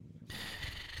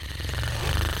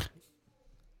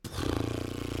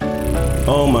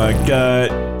Oh my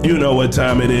God, you know what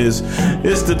time it is.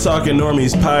 It's the Talking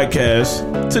Normies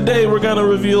podcast. Today we're going to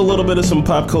review a little bit of some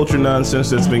pop culture nonsense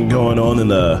that's been going on in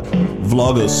the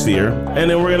vlogosphere. And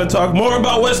then we're going to talk more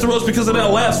about Westeros because of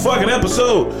that last fucking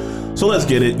episode. So let's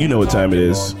get it. You know what time it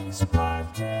is.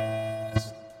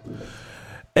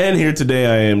 And here today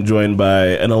I am joined by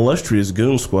an illustrious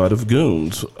goon squad of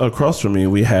goons. Across from me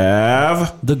we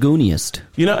have... The gooniest.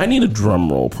 You know, I need a drum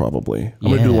roll probably. I'm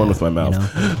going to do one with my mouth.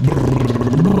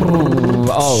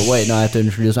 Oh, wait, no, I have to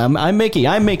introduce. I'm Mickey.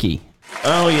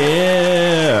 Oh,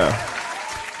 yeah.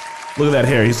 Look at that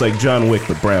hair. He's like John Wick,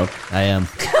 but brown. I am.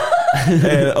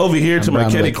 And over here to my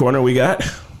Brown Ketty Wick. corner we got...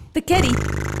 The kitty.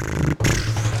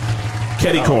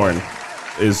 Ketty Corn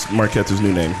is Marquette's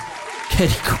new name.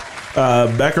 Kitty.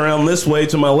 Back around this way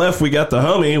to my left, we got the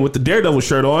homie with the Daredevil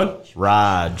shirt on.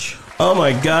 Raj. Oh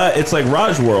my God, it's like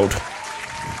Raj World.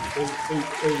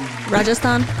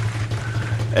 Rajasthan.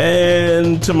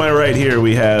 And to my right here,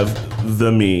 we have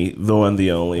the one,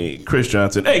 the only, Chris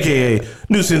Johnson, a.k.a.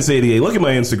 New Sense 88. Look at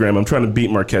my Instagram. I'm trying to beat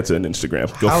Marquette on Instagram.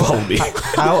 Go follow me.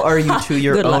 How are you to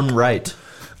your Good own luck. right?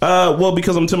 Well,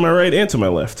 because I'm to my right and to my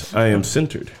left. I am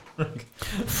centered.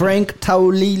 Frank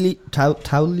Taulili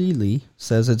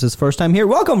says it's his first time here.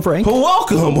 Welcome, Frank.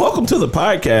 Welcome to the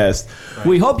podcast.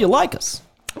 We hope you like us.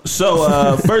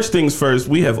 So, first things first,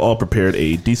 we have all prepared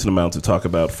a decent amount to talk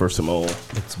about for some old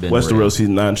been Westerosi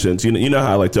nonsense. You know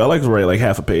how I like to. I like to write like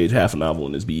half a page, half a novel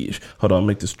in this beach. Hold on,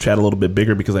 make this chat a little bit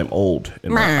bigger because I'm old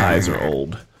and my eyes are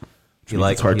old. He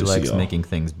likes hard to see, y'all. making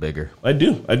things bigger. I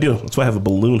do. That's why I have a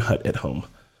balloon hut at home.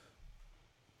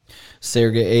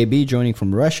 Sergey AB joining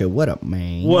from Russia. What up,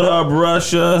 man? What up,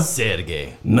 Russia?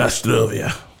 Sergey.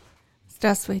 Nostrovia.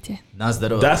 Здравствуйте.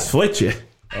 That's Fletcher.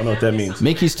 I don't know what that means.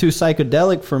 Mickey's too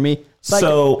psychedelic for me.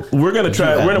 So we're gonna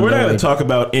try. We're not gonna talk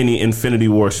about any Infinity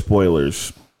War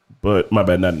spoilers, but my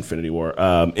bad, not Infinity War.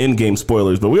 In-game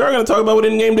spoilers, but we are gonna talk about what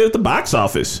In-game did at the box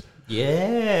office.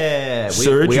 Yeah.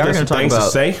 Serge, we you are got going some to talk things to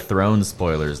about say? Thrones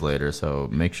spoilers later, so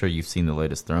make sure you've seen the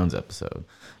latest Thrones episode.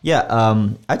 Yeah,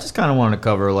 I just kind of want to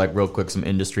cover, like, real quick some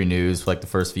industry news for, like, the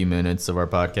first few minutes of our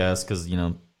podcast, because, you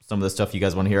know, some of the stuff you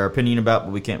guys want to hear our opinion about,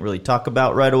 but we can't really talk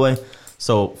about right away.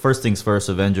 So, first things first,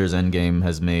 Avengers Endgame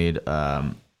has made,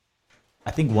 I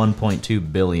think,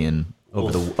 $1.2 billion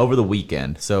over the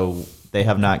weekend. So, they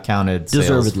have not counted sales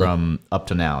Deservedly. from up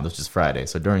to now. This is Friday.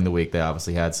 So, during the week, they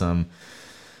obviously had some...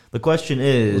 The question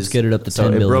is, Let's get it up to so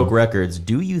 10 it billion. broke records.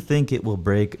 Do you think it will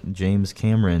break James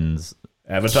Cameron's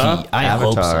Avatar. I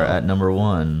hope so. Avatar at number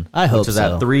one? I hope which is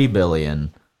so. at $3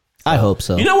 billion. I hope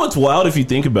so. You know what's wild if you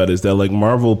think about it is that like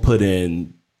Marvel put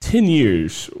in 10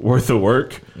 years worth of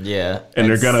work, Yeah, and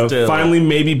they're gonna finally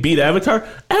maybe beat Avatar.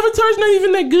 Avatar's not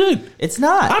even that good. It's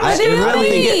not. I'm I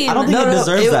don't think it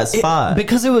deserves that spot.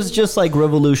 because it was just like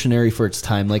revolutionary for its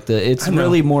time. Like it's know.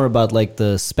 really more about like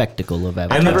the spectacle of I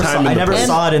Avatar. never, time in I the never present.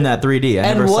 saw it in that 3D. I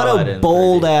And never what saw it a in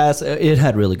bold 3D. ass! It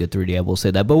had really good 3D. I will say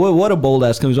that. But what a bold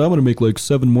ass comes. I'm going to make like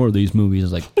 7 more of these movies.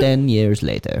 It's like 10 years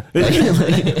later.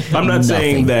 I'm not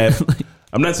saying Nothing. that.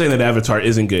 I'm not saying that Avatar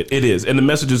isn't good. It is, and the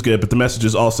message is good, but the message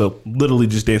is also literally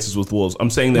just Dances with Wolves. I'm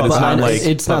saying that it's But not like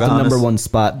it's not the Pocahontas. number one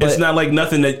spot. But it's not like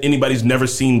nothing that anybody's never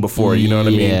seen before. You know what I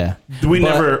Yeah. mean? We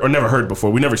But- never heard before.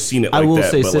 We never seen it like I will that.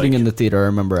 say, but sitting like, in the theater, I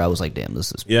remember I was like, "Damn,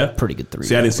 this is yeah, pretty good 3D."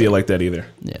 See, I didn't see it like that either.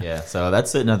 Yeah, so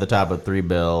that's sitting at the top of $3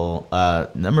 billion.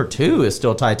 Number 2 is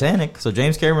still Titanic. So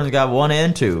James Cameron's got 1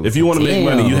 and 2. If you want to make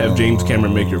Damn. money, you have James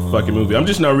Cameron make your fucking movie. I'm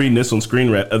just now reading this on Screen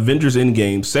Rant. Avengers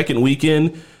Endgame, second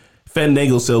weekend,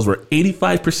 Fandango sales were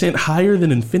 85% higher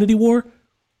than Infinity War.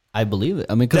 I believe it.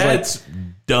 I mean, because That's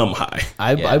dumb high.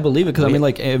 I believe it because I mean,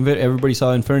 like everybody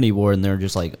saw Infinity War and they're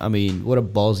just like, I mean, what a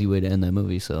ballsy way to end that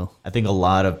movie. So I think a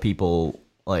lot of people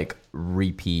like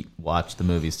repeat watch the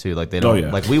movies too. Like they don't Oh,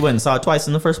 yeah. like we went and saw it twice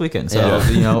in the first weekend. So Yeah.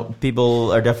 you know,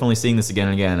 people are definitely seeing this again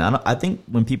and again. I think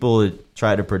when people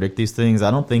try to predict these things, I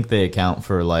don't think they account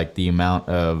for like the amount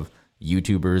of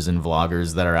YouTubers and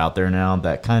vloggers that are out there now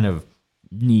that kind of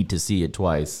need to see it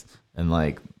twice, and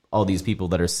like all these people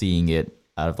that are seeing it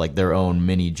out of like their own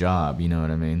mini job. You know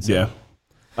what I mean? So,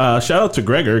 Yeah. Shout out to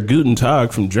Gregor Guten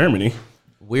Tag from Germany.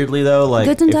 Weirdly though, like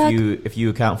Guten Tag. if you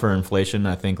account for inflation,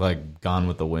 I think like Gone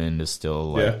with the Wind is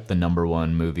still like Yeah. the number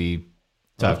 1 movie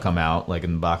to have come out like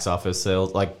in the box office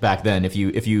sales. Like back then, if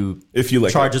you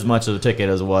like charge as much of the ticket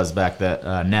as it was back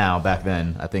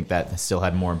then, I think that still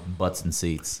had more butts and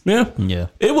seats. Yeah. yeah,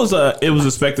 It was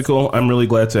a spectacle. I'm really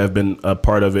glad to have been a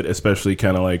part of it, especially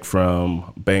kind of like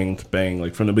from bang to bang,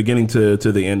 like from the beginning to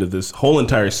the end of this whole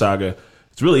entire saga.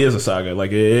 It really is a saga.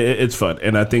 Like it's fun,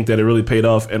 and I think that it really paid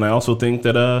off. And I also think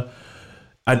that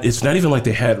it's not even like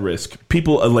they had risk.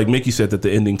 People like Mickey said that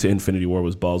the ending to Infinity War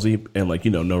was ballsy and like,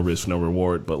 you know, no risk, no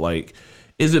reward. But like,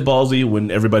 is it ballsy when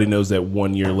everybody knows that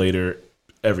 1 year later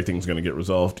everything's going to get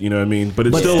resolved? You know what I mean? But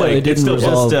it's still like, it didn't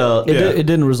resolve. It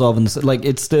didn't resolve in this. Like,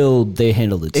 it's still, they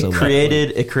handled it so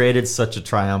it created such a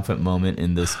triumphant moment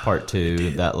in this part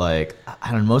 2 that, like,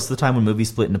 I don't know, most of the time when movies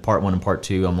split into part 1 and part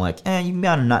 2, I'm like, you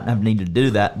might not have needed to do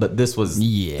that, but this was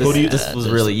this was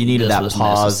really, you needed that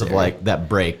pause of like that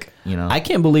break. You know, I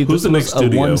can't believe Who's this the was next a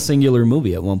studio? one singular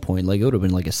movie at one point. Like, it would have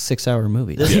been like a 6-hour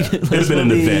movie. It'd have been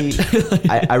an event.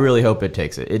 I really hope it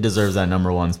takes it. It deserves that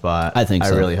number 1 spot. I think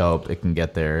so. I really hope it can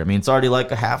get there. I mean, it's already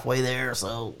like halfway there,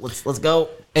 so let's go.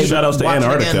 Shout outs to Watch it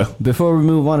Antarctica. again. Before we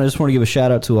move on, I just want to give a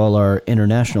shout out to all our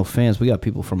international fans. We got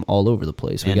people from all over the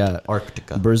place. We got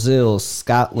Antarctica. Brazil,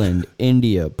 Scotland,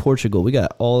 India, Portugal. We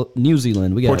got all New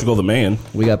Zealand. We got Portugal, the man.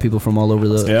 We got people from all over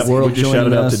the Yep. world We just joining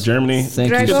shouted out us. to Germany. Thank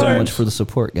you Gregor. so much for the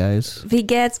support, guys. Wie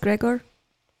geht's, Gregor?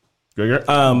 Gregor.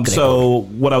 So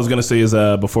what I was going to say is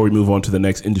before we move on to the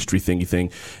next industry thingy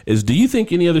thing is, do you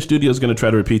think any other studio is going to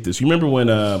try to repeat this? You remember when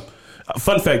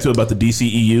fun fact too about the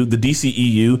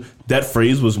DCEU, that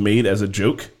phrase was made as a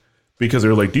joke because they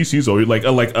were like, DC's always like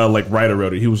Ryder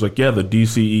wrote it. He was like, yeah, the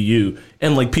DCEU,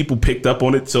 and like people picked up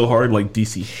on it so hard, like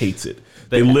DC hates it.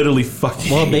 They literally fucking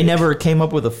Well, they never came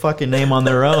up with a fucking name on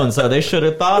their own, so they should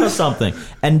have thought of something.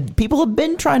 And people have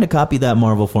been trying to copy that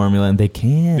Marvel formula, and they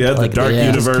can't. Yeah, the Dark yeah.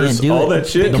 Universe, all that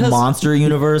shit. The Monster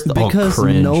Universe, Because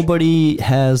cringe. nobody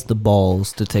has the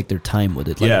balls to take their time with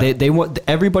it. Like, Yeah. they want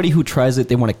everybody who tries it,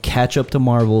 they want to catch up to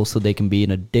Marvel so they can be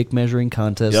in a dick measuring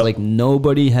contest. Yep. Like,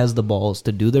 nobody has the balls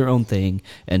to do their own thing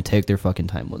and take their fucking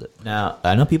time with it. Now,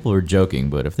 I know people were joking,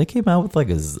 but if they came out with like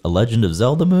a Legend of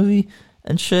Zelda movie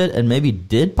and shit, and maybe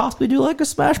did possibly do like a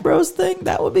Smash Bros thing,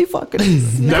 that would be fucking.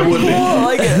 That would be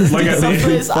like I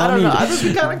think I don't know. I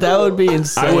think kind of That would be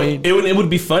insane. it would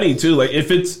be funny too, like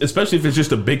especially if it's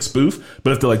just a big spoof.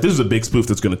 But if they're like, this is a big spoof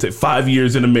that's going to take 5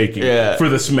 years in the making for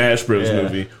the Smash Bros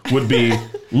movie, would be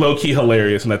low key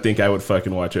hilarious, and I think I would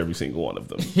fucking watch every single one of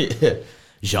them.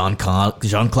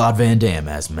 Jean-Claude Van Damme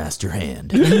as Master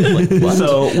Hand. Like, what?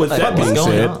 So with that what's being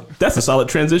going said, on? that's a solid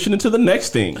transition into the next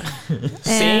thing.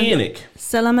 Scenic.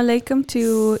 Salam alaikum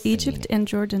to Egypt and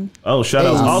Jordan. Oh, shout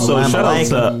out! Hey, Also, salam shout out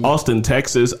to alaikum. Austin,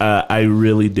 Texas. I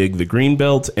really dig the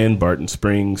Greenbelt and Barton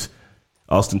Springs.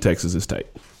 Austin, Texas is tight.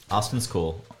 Austin's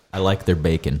cool. I like their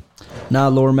bacon. Nah,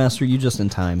 Lore Master, you just in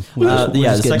time. We're The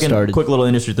just getting second started. quick little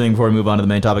industry thing before we move on to the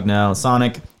main topic now.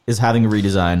 Sonic is having a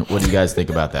redesign. What do you guys think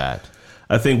about that?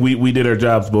 I think we did our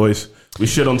jobs, boys. We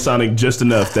shit on Sonic just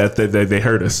enough that they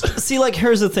hurt us. See, like,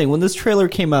 here's the thing. When this trailer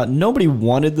came out, nobody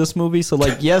wanted this movie. So,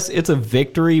 like, yes, it's a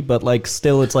victory, but, like,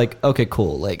 still, it's like, okay,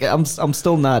 cool. Like, I'm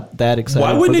still not that excited.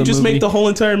 Why for wouldn't the it just movie. make the whole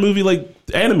entire movie like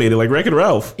animated, like Wreck-It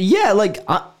Ralph? Yeah, like,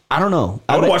 I don't know.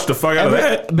 I would watch the fuck out of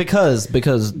that. Because But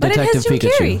it Detective has Jim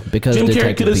Pikachu. Carrey. Because Jim Carrey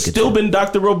Detective could have Pikachu. still been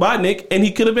Dr. Robotnik, and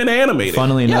he could have been animated.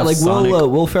 Funnily Yeah, enough, like Sonic,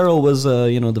 Will Ferrell was,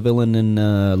 the villain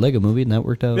in Lego Movie, and that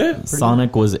worked out. Yeah. pretty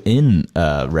Sonic was in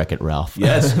Wreck-It Ralph.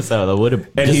 Yes. So that would have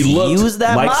and just he looked use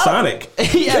that like model. Sonic.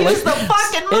 yeah, like, Use the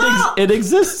fucking model. it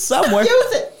exists somewhere.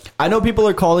 Use it. I know people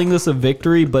are calling this a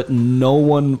victory, but no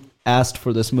one asked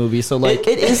for this movie. So, like,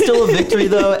 It is still a victory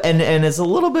though, and it's a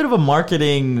little bit of a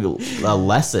marketing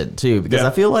lesson too, because Yeah. I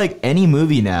feel like any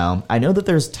movie now, I know that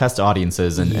there's test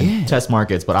audiences and test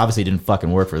markets, but obviously it didn't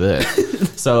fucking work for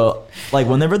this. So like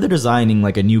whenever they're designing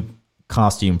like a new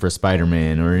costume for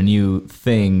Spider-Man or a new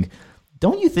thing,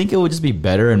 don't you think it would just be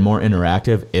better and more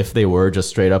interactive if they were just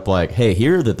straight up like, hey,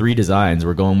 here are the 3 designs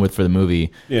we're going with for the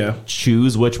movie. Yeah.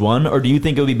 Choose which one, or do you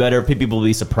think it would be better if people would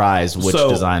be surprised which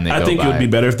design they go I think by? it would be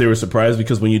better if they were surprised,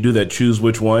 because when you do that, choose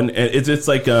which one. And it's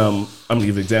like I'm gonna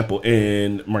give an example.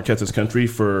 In Marquetta's country,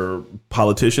 for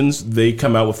politicians, they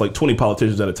come out with like 20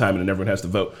 politicians at a time, and then everyone has to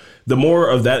vote. The more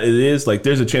of that it is, like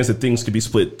there's a chance that things could be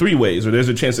split 3 ways, or there's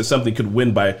a chance that something could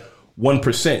win by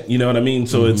 1%. You know what I mean?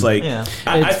 So it's like Yeah.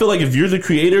 I feel like if you're the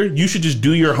creator, you should just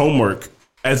do your homework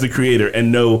as the creator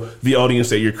and know the audience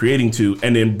that you're creating to,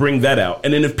 and then bring that out.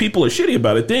 And then if people are shitty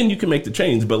about it, then you can make the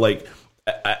change. But like,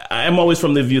 I'm always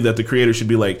from the view that the creator should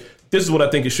be like, this is what I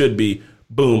think it should be.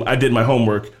 Boom, I did my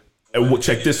homework. And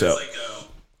check this out.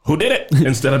 Who did it?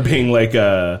 Instead of being like,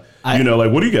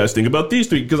 like, what do you guys think about these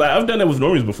 3? Because I've done that with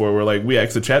normies before, where like we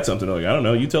ask the chat something, they're like, I don't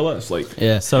know, you tell us. Like,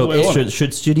 yeah. So Wait, what?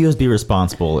 should studios be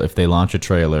responsible if they launch a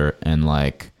trailer and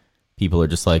like people are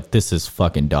just like, this is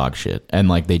fucking dog shit, and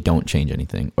like they don't change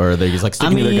anything, or they're just like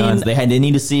sticking to their guns? They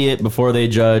need to see it before they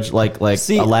judge, like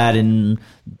See- Aladdin,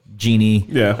 Genie,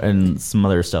 Yeah. and some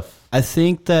other stuff. I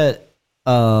think that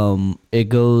it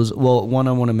goes well. One,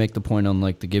 I want to make the point on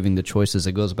like the giving the choices.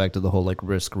 It goes back to the whole like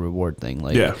risk reward thing.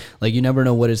 Like, like you never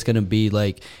know what it's gonna be.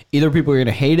 Like either people are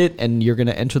gonna hate it and you're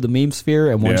gonna enter the meme sphere,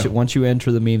 and once you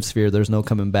enter the meme sphere, there's no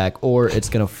coming back, or it's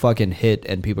gonna fucking hit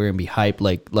and people are gonna be hyped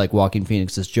like Joaquin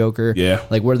Phoenix's Joker. Yeah.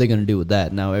 Like what are they gonna do with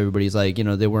that? Now everybody's like,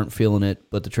 they weren't feeling it,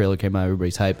 but the trailer came out,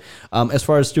 everybody's hyped. As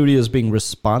far as studios being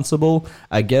responsible,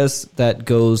 I guess that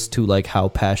goes to like how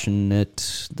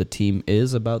passionate the team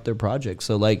is about their project.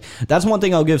 So like that's one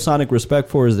thing I'll give Sonic respect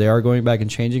for, is they are going back and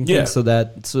changing things. So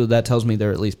that tells me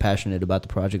they're at least passionate about the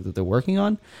project that they're working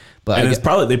on. But and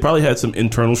they probably had some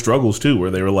internal struggles too, where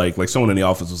they were like someone in the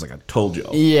office was like, I told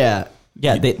y'all. Yeah.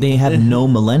 Yeah, they had no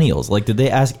millennials. Like, did they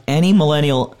ask any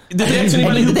millennial? Did they ask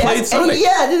anybody who played Sonic?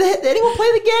 Did anyone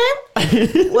play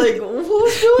the game? Like, who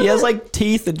was doing He has like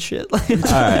teeth and shit. All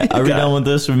right, are we done with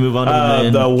this? We move on to the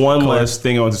main The one course. last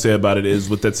thing I want to say about it is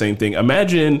with that same thing.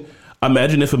 Imagine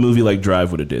if a movie like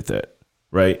Drive would have did that,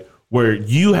 right? Where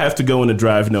you have to go into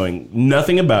Drive knowing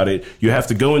nothing about it. You have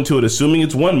to go into it assuming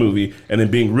it's one movie and then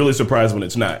being really surprised when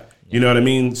it's not. You know what I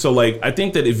mean? So like, I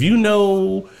think that if you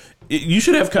know, you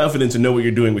should have confidence and know what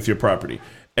you're doing with your property.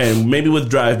 And maybe with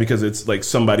Drive, because it's like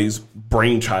somebody's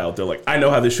brainchild, they're like, I know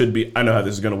how this should be. I know how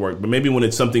this is going to work. But maybe when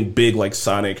it's something big like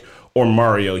Sonic or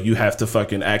Mario, you have to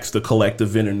fucking ask the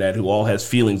collective internet who all has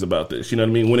feelings about this. You know what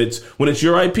I mean? When it's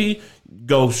your IP,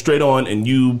 go straight on and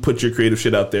you put your creative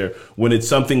shit out there. When it's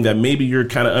something that maybe you're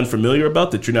kind of unfamiliar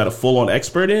about, that you're not a full-on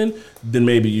expert in, then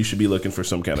maybe you should be looking for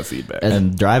some kind of feedback.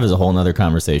 And Drive is a whole nother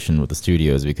conversation with the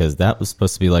studios, because that was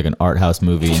supposed to be like an art house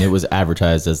movie, and it was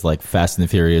advertised as like Fast and the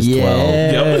Furious 12.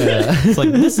 Yep. It's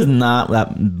like, this is not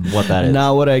what that is.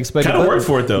 Not what I expected. Kind of worked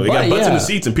for it though. It got butts in the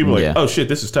seats and people were like, Yeah. oh shit,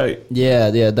 this is tight.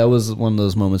 Yeah, that was one of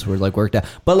those moments where it like worked out.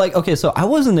 But like, okay, so I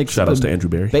wasn't Shout outs to Andrew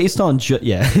Barry. based on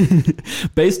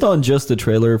based on just the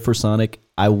trailer for Sonic,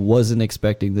 I wasn't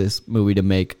expecting this movie to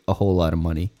make a whole lot of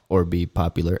money or be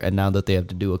popular. And now that they have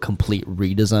to do a complete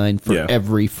redesign for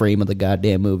every frame of the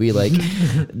goddamn movie, like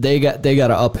they got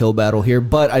an uphill battle here.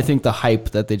 But I think the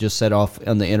hype that they just set off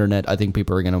on the internet, I think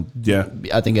people are gonna. Yeah.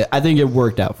 I think it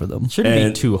worked out for them. Shouldn't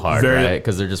And be too hard, very- right?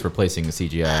 Because they're just replacing the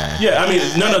CGI. Yeah, I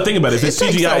mean, no, think about it. If it's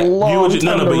takes CGI, a long you would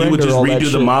time to but you would render just all that redo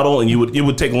the shit. model, and it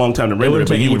would take a long time to It render it, wouldn't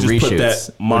but take you any would just put reshoots.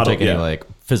 that model. Wouldn't take any like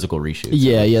physical reshoots.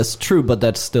 Yeah, yes, true, but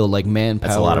that's still like manpower.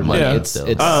 That's a lot of money. Yeah. It's still.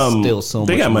 still so much.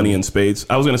 They got money in spades.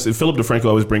 I was gonna say Philip DeFranco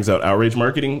always brings out outrage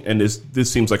marketing, and this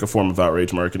seems like a form of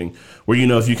outrage marketing, where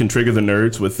if you can trigger the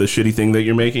nerds with the shitty thing that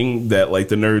you're making, that like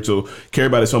the nerds will care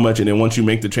about it so much, and then once you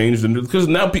make the change, then because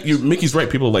now Mickey's right,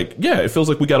 people are like, yeah, it feels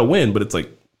like we got to win, but it's like,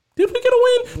 did we get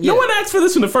a win? No one asked for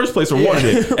this in the first place or wanted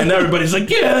it, and now everybody's like,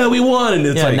 yeah, we won, and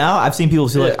it's Yeah, like now I've seen people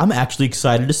say like, I'm actually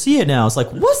excited to see it now. It's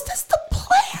like, was this the plan?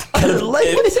 Like,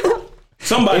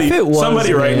 Somebody If it was,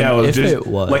 right man, now is if just it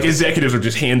was. like executives are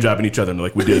just hand jobbing each other and they're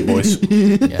like, we did it, boys.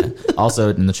 yeah. Also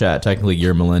in the chat, technically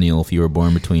you're millennial if you were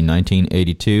born between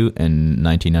 1982 and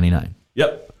 1999.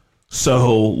 Yep.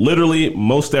 So literally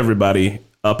most everybody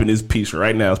up in his piece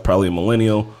right now is probably a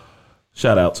millennial.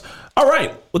 Shout outs. All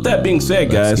right. With that being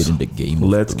said, Let's guys, get into Game of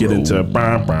let's get into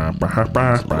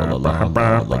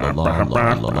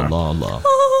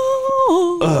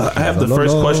I have the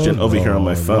first question over here on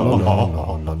my phone.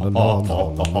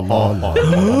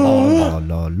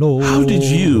 How did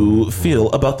you feel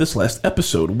about this last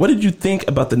episode? What did you think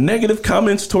about the negative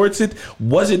comments towards it?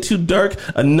 Was it too dark?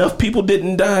 Enough people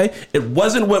didn't die? It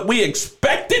wasn't what we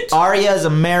expected? Arya's a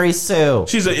Mary Sue.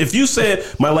 If you said,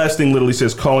 my last thing literally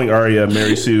says calling Arya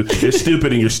Mary Sue, you're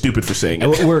stupid and you're stupid for saying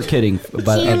it. We're kidding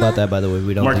about that, by the way.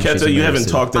 We don't. think she's a Marquetta, you Mary haven't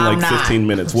Sue. talked in like 15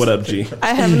 minutes. What up, G?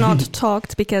 I have not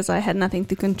talked because I had nothing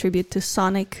to contribute to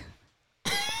Sonic.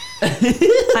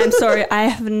 I'm sorry, I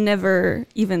have never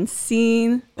even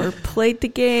seen or played the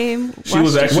game. She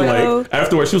was watched the actually show. like,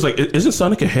 afterwards, she was like, isn't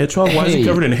Sonic a hedgehog? Why is he Hey.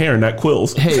 covered in hair, not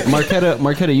quills? Hey,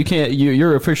 Marquetta, you can't.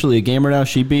 You're officially a gamer now.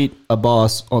 She beat a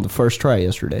boss on the first try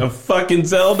yesterday. A fucking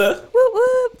Zelda? Whoop,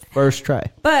 whoop. First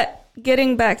try. But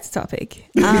getting back to topic,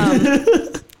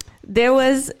 there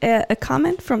was a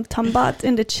comment from Tombot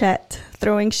in the chat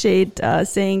throwing shade,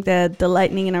 saying that the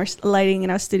lighting in our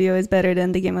studio is better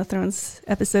than the Game of Thrones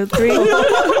episode 3.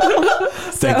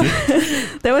 Thank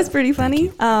you. That was pretty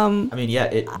funny. I mean,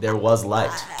 yeah, there was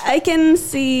light. I can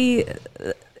see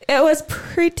it was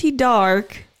pretty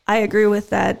dark. I agree with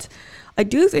that. I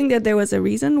do think that there was a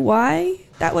reason why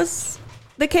that was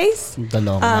the case.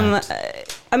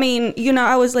 I mean,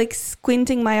 I was like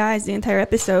squinting my eyes the entire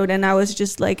episode, and I was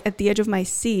just like at the edge of my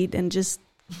seat and just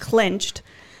clenched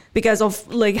because of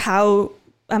like how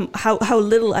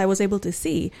little I was able to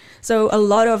see. So a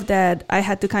lot of that I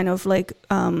had to kind of like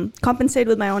compensate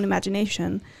with my own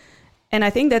imagination. And I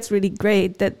think that's really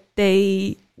great that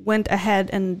they went ahead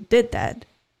and did that,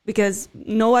 because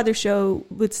no other show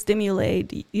would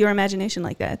stimulate your imagination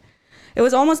like that. It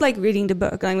was almost like reading the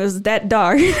book. Like, it was that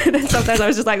dark that sometimes I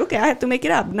was just like, okay, I have to make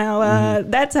it up. Now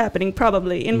that's happening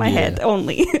probably in my head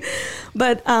only.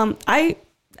 But I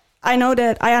know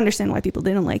that I understand why people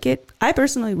didn't like it. I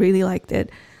personally really liked it.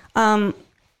 What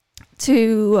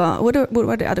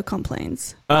are the other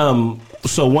complaints?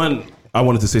 So one, I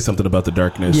wanted to say something about the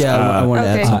darkness. Yeah, I wanted to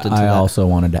add something to that. I also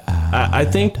wanted to add. I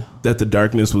think that the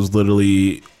darkness was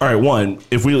literally all right. One,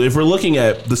 if we're looking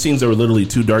at the scenes that were literally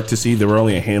too dark to see, there were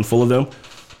only a handful of them.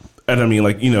 And I mean,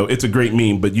 like, it's a great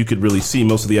meme, but you could really see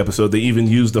most of the episode. They even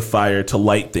used the fire to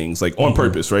light things, like on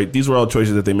purpose, right? These were all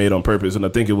choices that they made on purpose. And I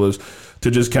think it was to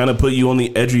just kind of put you on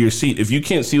the edge of your seat. If you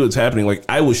can't see what's happening, like,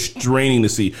 I was straining to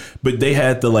see, but they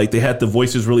had the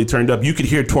voices really turned up. You could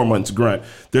hear Tormund's grunt.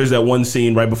 There's that one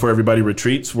scene right before everybody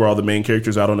retreats where all the main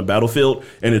characters are out on the battlefield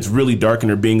and it's really dark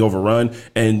and they're being overrun.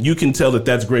 And you can tell that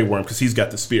that's Grey Worm because he's got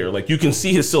the spear. Like, you can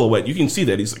see his silhouette. You can see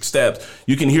that he's like stabbed.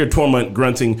 You can hear Tormund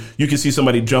grunting. You can see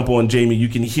somebody jump on Jaime. You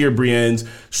can hear Brienne's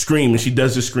scream, and she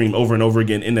does this scream over and over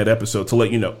again in that episode to let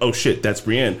you know, oh shit, that's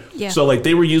Brienne. Yeah. So like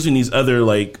they were using these other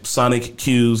like sonic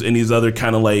cues and these other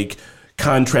kind of like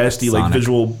contrasty like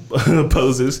visual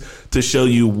poses to show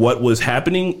you what was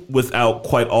happening without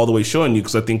quite all the way showing you,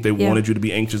 because I think they wanted you to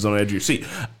be anxious on the edge of your seat.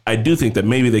 I do think that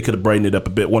maybe they could have brightened it up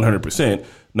a bit, 100%.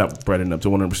 Not brightened up to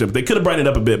 100%, but they could have brightened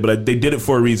it up a bit, but they did it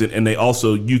for a reason, and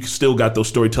you still got those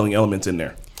storytelling elements in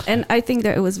there. And I think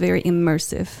that it was very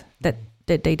immersive that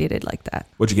they did it like that.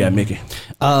 What you got, Mickey?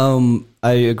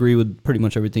 I agree with pretty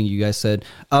much everything you guys said.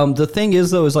 The thing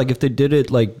is, though, is like if they did it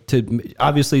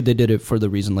obviously they did it for the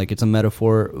reason, like it's a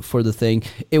metaphor for the thing.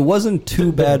 It wasn't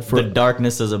too bad for the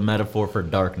darkness is a metaphor for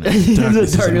darkness.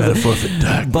 Darkness is a metaphor for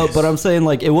darkness. But I'm saying,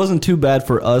 like, it wasn't too bad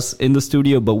for us in the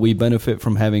studio, but we benefit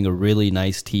from having a really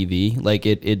nice TV. Like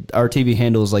our TV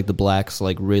handles like the blacks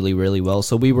like really, really well,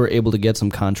 so we were able to get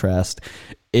some contrast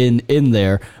in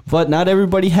there. But not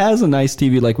everybody has a nice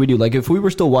TV like we do. Like if we were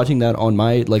still watching that on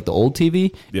my like the old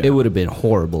TV, it would have been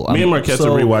horrible. Me and Marquette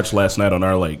rewatched last night on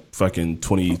our like fucking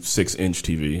 26-inch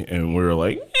TV, and we were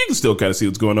like, you can still kind of see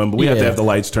what's going on, but we have to have the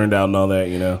lights turned out and all that,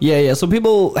 Yeah. So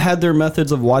people had their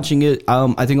methods of watching it.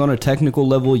 I think on a technical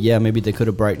level, maybe they could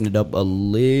have brightened it up a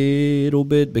little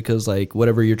bit, because like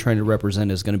whatever you're trying to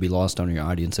represent is going to be lost on your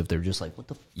audience if they're just like, what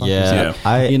the fuck is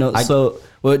that? So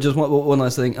well, just one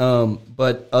last thing.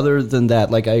 But other than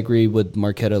that, like I agree with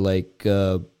Marquetta, like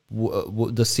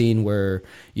the scene where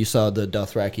you saw the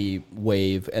Dothraki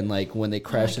wave, and like when they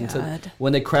crashed into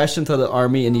the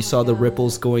army, and you saw the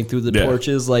ripples going through the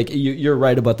torches. Like you're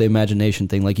right about the imagination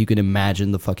thing. Like you can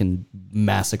imagine the fucking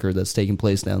massacre that's taking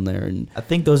place down there. And I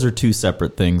think those are two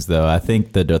separate things, though. I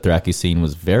think the Dothraki scene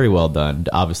was very well done,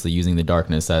 obviously using the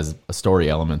darkness as a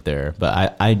story element there.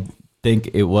 But I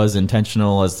think it was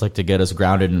intentional as like to get us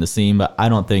grounded in the scene, but I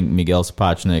don't think Miguel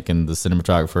Sapochnik and the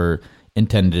cinematographer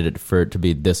intended it for it to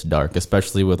be this dark,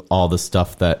 especially with all the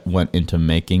stuff that went into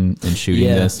making and shooting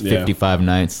this 55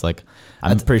 nights. Like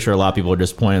I'm pretty sure a lot of people are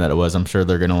disappointed that it was. I'm sure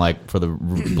they're gonna like for the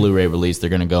Blu-ray release, they're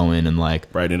gonna go in and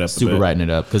like brighten it up, brighten it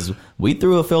up, because we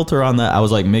threw a filter on that. I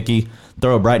was like, Mickey,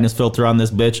 throw a brightness filter on this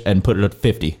bitch and put it at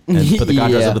 50 and put the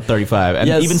contrast up at 35,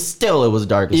 and even still it was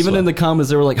dark. Even in the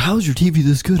comments they were like, "How's your TV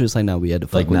this good?" It's like, no, we had to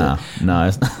fuck with it. Nah.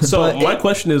 So my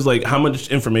question is like, how much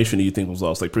information do you think was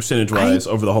lost, like percentage wise,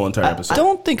 over the whole entire episode? I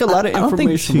don't think a lot of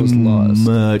information was lost.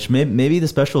 Much. Maybe the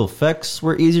special effects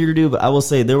were easier to do, but I will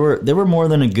say there were more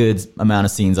than a good amount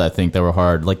of scenes I think that were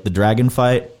hard, like the dragon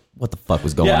fight. What the fuck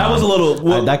was going on? Yeah, I was a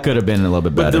little... that could have been a little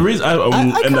bit better. But the reason...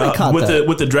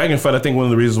 with the dragon fight, I think one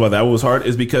of the reasons why that was hard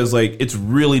is because, like, it's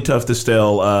really tough to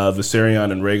tell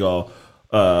Viserion and Rhaegal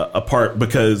apart,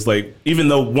 because, like, even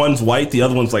though one's white, the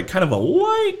other one's, like, kind of a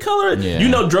light color. Yeah. You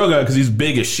know Drogon because he's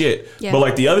big as shit. Yeah. But,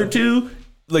 like, the other two...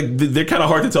 Like, they're kind of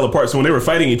hard to tell apart. So when they were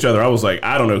fighting each other, I was like,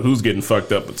 I don't know who's getting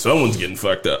fucked up, but someone's getting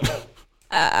fucked up.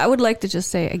 I would like to just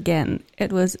say again,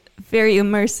 it was very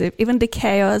immersive. Even the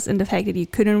chaos and the fact that you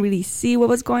couldn't really see what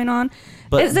was going on.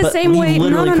 But it's the same way.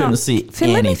 Couldn't see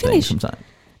Let me finish. Sometimes.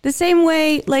 The same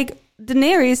way, like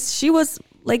Daenerys, she was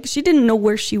like, she didn't know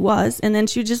where she was, and then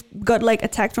she just got like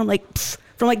attacked from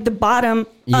the bottom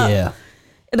up.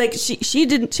 Like she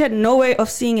had no way of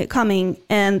seeing it coming,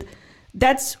 and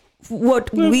that's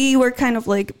what we were kind of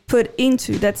like put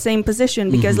into that same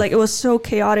position, because like it was so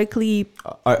chaotically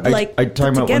are you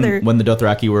talking about when the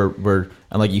Dothraki were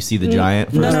and like you see the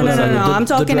giant? No. I'm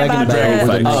talking about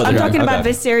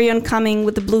Viserion coming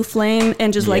with the blue flame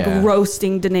and just like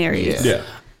roasting Daenerys. Yeah.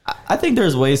 I think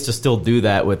there's ways to still do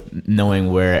that with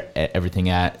knowing where everything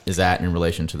is at in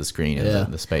relation to the screen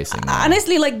and the spacing.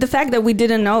 Honestly, like the fact that we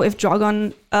didn't know if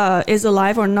Drogon is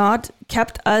alive or not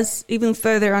kept us even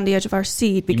further on the edge of our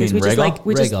seat because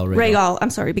Rhaegal. I'm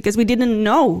sorry, because we didn't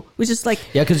know. We just like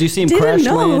because you see him crash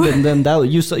land and then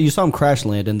you saw him crash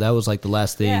land and that was like the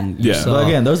last thing you saw. But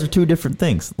again, those are two different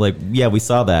things. Like we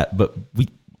saw that, but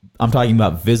I'm talking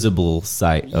about visible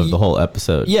sight of the whole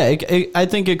episode. Yeah, I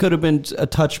think it could have been a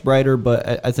touch brighter,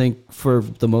 but I think for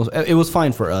the most, it was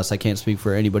fine for us. I can't speak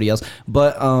for anybody else.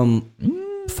 But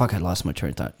I lost my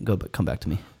train of thought. Come back to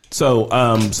me. So,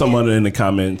 someone in the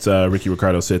comments, Ricky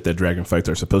Ricardo said that dragon fights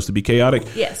are supposed to be chaotic.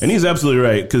 Yes, and he's absolutely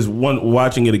right because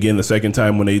watching it again the second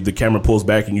time when the camera pulls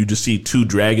back and you just see two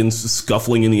dragons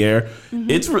scuffling in the air,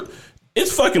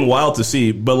 It's fucking wild to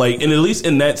see, but like, and at least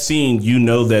in that scene, you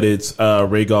know that it's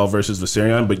Rhaegal versus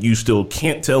Viserion, but you still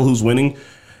can't tell who's winning.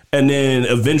 And then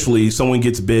eventually, someone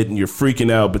gets bit, and you're freaking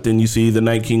out. But then you see the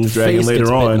Night King's dragon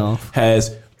later on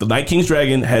has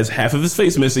half of his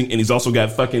face missing, and he's also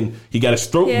got he got his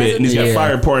throat bit, and he's got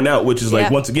fire pouring out, which is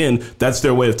like once again, that's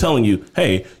their way of telling you,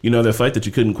 hey, you know that fight that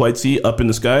you couldn't quite see up in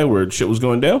the sky where shit was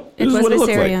going down. This is what it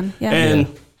looked like, and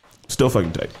still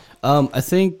fucking tight. I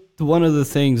think one of the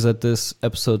things that this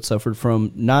episode suffered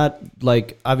from, not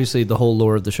like obviously the whole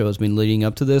lore of the show has been leading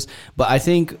up to this, but I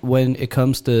think when it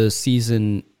comes to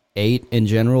season 8 in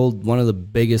general, one of the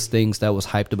biggest things that was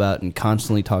hyped about and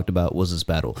constantly talked about was this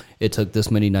battle. It took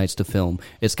this many nights to film.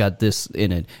 It's got this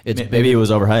in it. Maybe it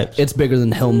was overhyped. It's bigger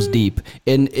than Helm's Deep,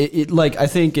 and I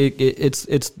think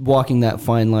it's walking that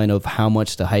fine line of how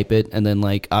much to hype it, and then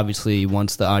like obviously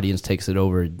once the audience takes it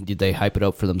over, they hype it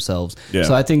up for themselves. Yeah.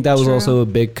 So I think that was also a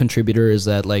big contributor. Is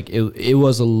that like it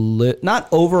was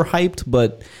not overhyped,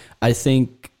 but I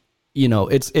think. You know,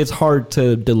 it's hard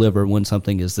to deliver when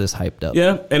something is this hyped up.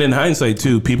 Yeah, and in hindsight,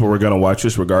 too, people were going to watch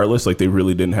this regardless. Like, they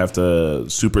really didn't have to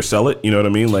super sell it. You know what I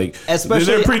mean? Like, especially,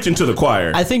 they're preaching to the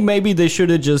choir. I think maybe they should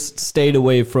have just stayed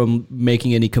away from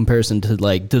making any comparison to,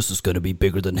 like, this is going to be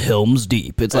bigger than Helm's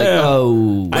Deep. It's like,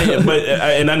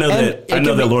 I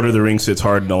know that Lord of the Rings sits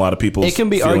hard in a lot of people's It can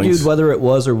be feelings. argued whether it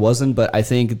was or wasn't, but I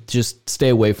think just stay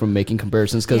away from making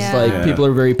comparisons because, people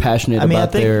are very passionate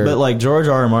about their... But, like, George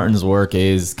R. R. Martin's work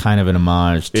is kind of an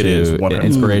homage to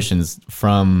inspirations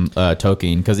from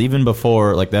Tolkien, because even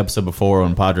before, like the episode before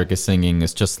when Podrick is singing,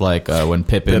 it's just like when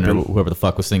Pippin or whoever the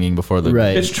fuck was singing before the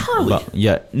It's Charlie.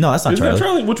 No, that's not Charlie. That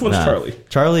Charlie. Which one's Charlie?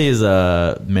 Charlie is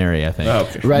Mary, I think. Oh,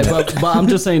 okay. Right, but I'm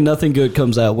just saying nothing good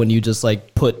comes out when you just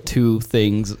like put two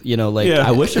things, you know, like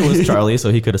I wish it was Charlie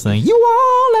so he could have sang "You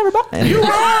All Everybody." You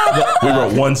all. We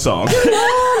wrote one song.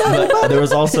 But there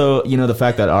was also, you know, the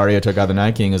fact that Arya took out the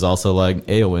Night King is also like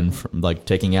Eowyn from, like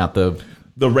taking out the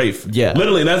Wraith. Yeah,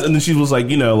 literally. And then she was like,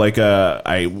 you know, like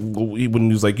when he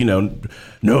was like, you know,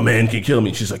 no man can kill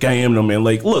me. She's like, I am no man.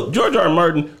 Like, look, George R. R.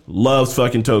 Martin loves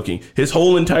fucking Tolkien. His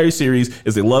whole entire series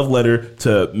is a love letter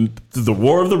to the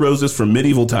War of the Roses from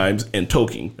medieval times and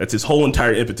Tolkien. That's his whole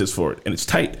entire impetus for it, and it's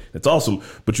tight. It's awesome.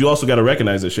 But you also got to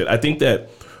recognize this shit. I think that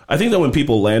when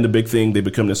people land a big thing, they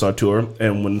become this auteur.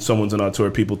 And when someone's an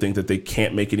auteur, people think that they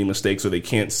can't make any mistakes or they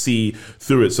can't see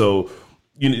through it. So,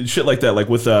 you know, shit like that. Like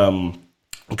with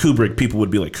Kubrick, people would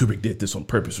be like, Kubrick did this on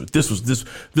purpose, or this was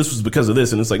because of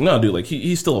this. And it's like, no, dude, like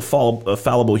he's still a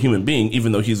fallible human being,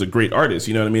 even though he's a great artist.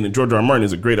 You know what I mean? And George R. R. Martin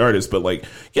is a great artist, but like,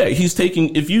 yeah, he's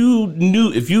taking, if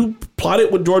you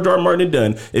plotted what George R. R. Martin had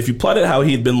done, if you plotted how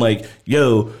he'd been like,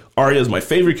 yo, Arya is my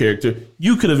favorite character,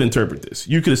 you could have interpreted this.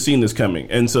 You could have seen this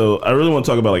coming. And so I really want to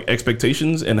talk about like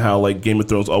expectations and how like Game of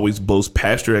Thrones always blows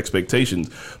past your expectations.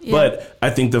 Yeah. But I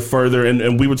think the further,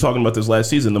 and we were talking about this last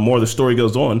season, the more the story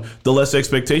goes on, the less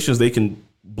expectations they can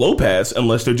blow past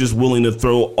unless they're just willing to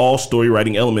throw all story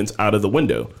writing elements out of the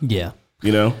window. Yeah.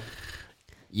 You know?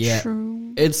 Yeah. True.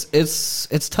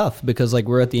 It's tough because like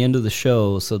we're at the end of the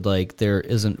show, so like there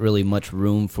isn't really much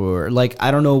room for like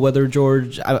I don't know whether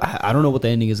George I don't know what the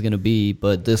ending is going to be,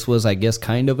 but this was I guess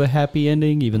kind of a happy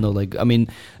ending, even though like I mean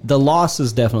the loss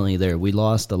is definitely there. We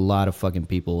lost a lot of fucking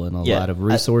people and a lot of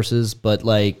resources, but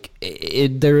like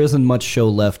there isn't much show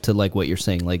left to like what you're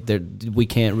saying. Like we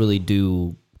can't really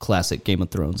do classic Game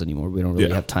of Thrones anymore. We don't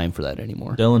really have time for that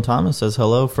anymore. Dylan Thomas says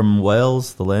hello from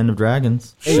Wales, the land of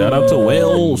dragons. Shout out to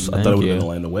Wales. I thought it would have been the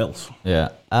land of Wales. Yeah.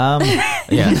 Who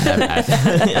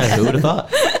would have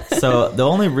thought? So the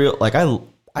only real like I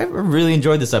really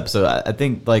enjoyed this episode. I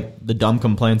think like the dumb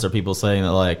complaints are people saying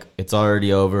that like it's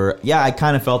already over. Yeah, I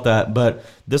kind of felt that, but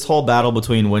this whole battle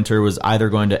between Winter was either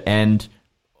going to end.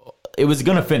 It was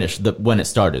going to finish when it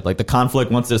started. Like the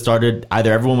conflict, once it started,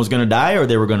 either everyone was going to die or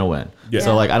they were going to win. Yeah.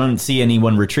 So like I don't see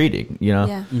anyone retreating, you know?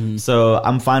 Yeah. Mm-hmm. So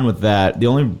I'm fine with that. The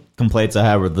only complaints I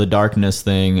have with the darkness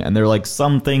thing, and there are like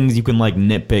some things you can like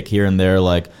nitpick here and there,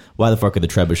 like why the fuck are the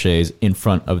trebuchets in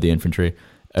front of the infantry,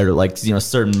 or like, you know,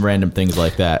 certain random things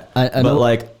like that. I but know,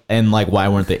 like, and like why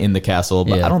weren't they in the castle?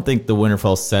 But Yeah. I don't think the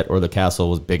Winterfell set or the castle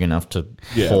was big enough to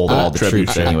Yeah. hold all the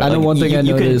troops Trebuchet. anyway. I know Like, one thing I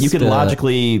you noticed, you could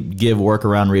logically give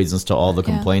workaround reasons to all the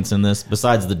Yeah. complaints in this,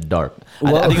 besides the dark.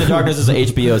 I Well- think the darkness is an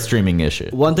HBO streaming issue.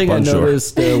 One thing I Unsure.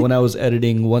 noticed when I was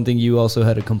editing, one thing you also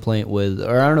had a complaint with,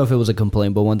 or I don't know if it was a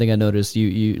complaint, but one thing I noticed,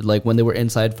 you like when they were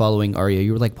inside following Arya,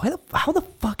 you were like, how the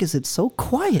fuck is it so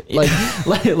quiet?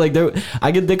 Like,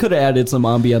 they could have added some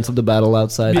ambience of the battle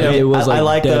outside. Yeah. Like, it was like I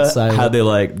like dead the, silent. how they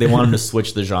wanted to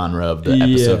switch the genre of the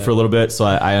episode Yeah. for a little bit, so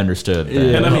I understood that.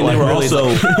 Yeah. And I mean, they were Really, also.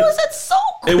 How is it so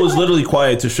It was literally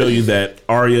quiet to show you that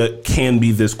Arya can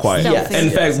be this quiet. Stealthy. And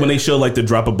in fact, when they show like the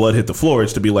drop of blood hit the floor,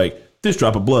 it's to be like, this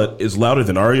drop of blood is louder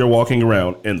than Arya walking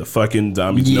around, and the fucking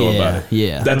zombies know Yeah, about it.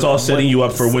 yeah. That's all setting you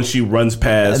up for when she runs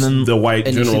past And then- the white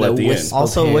and you see general that at the wisp. end.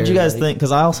 Also, Prepare, what do you guys like- think?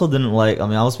 Because I also didn't like. I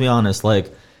mean, I'll just be honest.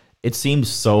 Like, it seems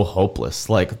so hopeless.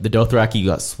 Like the Dothraki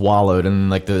got swallowed, and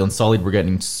like the Unsullied were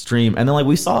getting streamed, and then like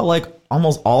we saw like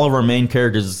almost all of our main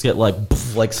characters just get like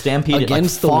stampeded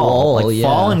Against like, the wall, like yeah.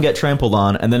 fall and get trampled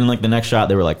on, and then like the next shot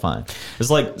they were like fine. It's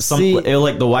like See-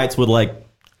 like the whites would like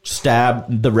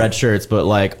stab the red shirts, but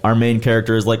like our main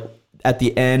character is like. At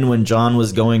the end, when Jon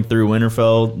was going through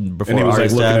Winterfell before And he was, Arya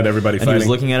like, looking stabbed, at everybody and he was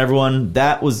fighting. looking at everyone,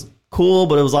 that was cool,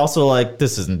 but it was also like,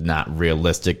 this is not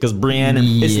realistic because Brienne,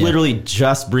 it's Yeah. literally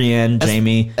just Brienne,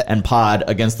 Jaime, and Pod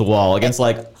against the wall against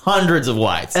like hundreds of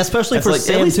whites. Especially It's for like, at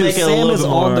Sam least too. make it a Sam little is bit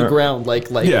on the more- ground, like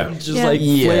Yeah. just Yeah. like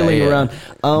Yeah, flailing yeah. around.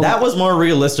 That was more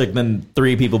realistic than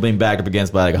 3 people being backed up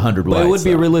against by like 100 whites. But it would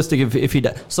be so. realistic if he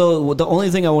died. So the only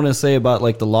thing I want to say about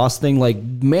like the lost thing, like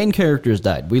main characters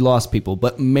died. We lost people,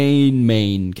 but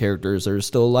main characters are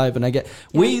still alive. And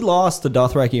we lost the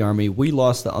Dothraki army. We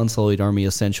lost the Unsullied army.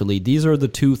 Essentially, these are the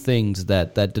two things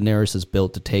that Daenerys has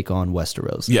built to take on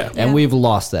Westeros. Yeah. and Yeah. we've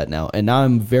lost that now. And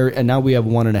now we have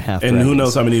 1.5. And who dragons.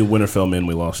 knows how many Winterfell men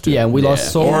we lost to. Yeah, and we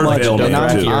lost so Or much. Vale And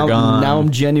Maker, too. now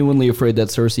I'm genuinely afraid that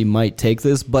Cersei might take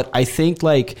this, but I think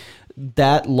like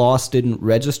that loss didn't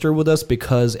register with us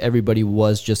because everybody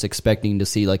was just expecting to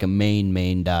see like a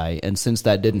main die, and since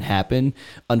that didn't happen,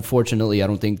 unfortunately, I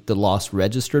don't think the loss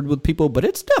registered with people, but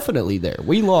it's definitely there.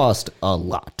 We lost a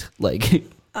lot, like.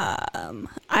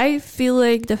 I feel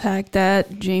like the fact that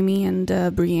Jaime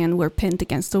and Brienne were pinned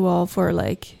against the wall for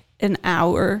like an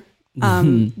hour,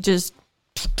 just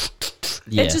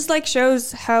Yeah. it just like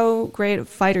shows how great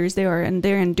fighters they are and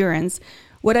their endurance.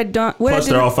 What I don't, what Plus,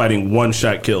 I they're all fighting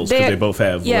one-shot kills because They're- they both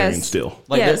have yes. Valyrian steel.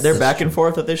 Like Yes. their back and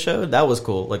forth that they showed, that was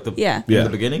cool. Like the Yeah. Yeah. in the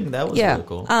beginning, that was yeah. really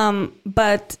cool.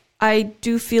 But I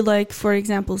do feel like, for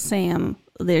example, Sam,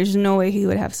 there's no way he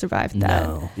would have survived that.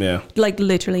 No. Yeah. Like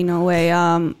literally no way.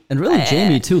 And really,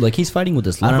 Jamie too. Like he's fighting with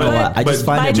his. I don't know life. why. I just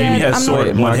But find it. Jamie Dad, has I'm sword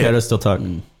not- in one hit. Marquette's still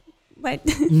talking. But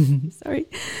sorry,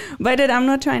 but I'm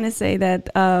not trying to say that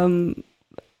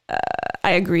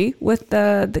I agree with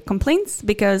the complaints,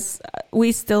 because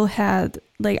we still had,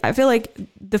 like, I feel like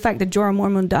the fact that Jorah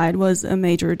Mormont died was a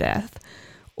major death,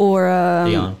 or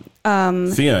Theon.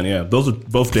 Theon, yeah. Those are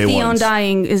both day Theon ones.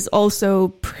 dying is also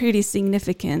pretty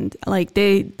significant. Like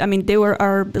they were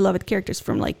our beloved characters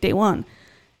from like day one.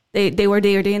 They were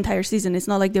there the entire season. It's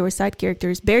not like they were side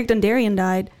characters. Beric Dondarrion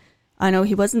died. I know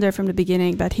he wasn't there from the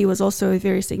beginning, but he was also a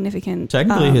very significant.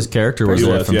 Technically, his character was He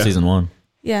there was, from yeah. season 1.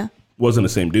 Yeah. Wasn't the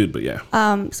same dude, but yeah.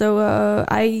 So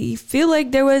I feel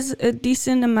like there was a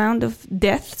decent amount of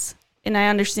deaths, and I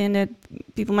understand that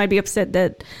people might be upset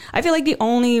that. I feel like the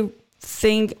only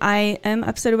thing I am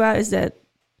upset about is that,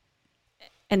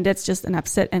 and that's just an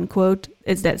upset end quote,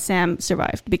 is that Sam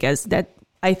survived, because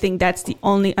I think that's the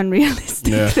only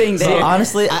unrealistic thing So there.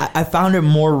 honestly, I found it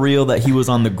more real that he was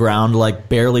on the ground, like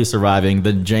barely surviving,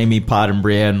 than Jamie, Pod, and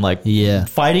Brienne, like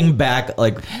fighting back,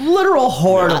 like literal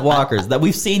horde of walkers that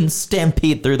we've seen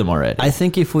stampede through them already. I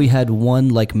think if we had one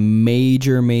like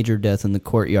major death in the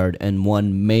courtyard and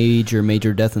one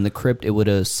major death in the crypt, it would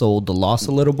have sold the loss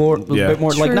a little more, bit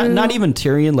more. Like not even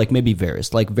Tyrion, like maybe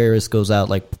Varys. Like Varys goes out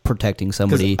like protecting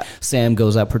somebody, Sam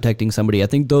goes out protecting somebody. I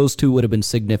think those two would have been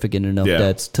significant enough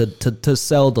deaths to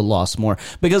sell the loss more,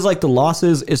 because like the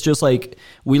losses, it's just like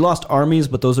we lost armies,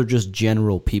 but those are just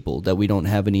general people that we don't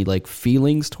have any like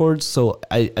feelings towards. So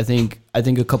I think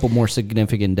a couple more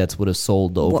significant deaths would have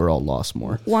sold the overall loss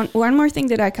more. One more thing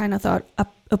that I kind of thought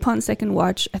upon second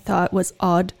watch, I thought was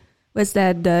odd, was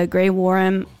that the Grey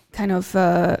Worm kind of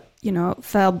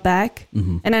fell back,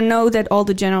 and I know that all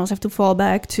the generals have to fall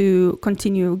back to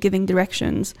continue giving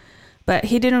directions, but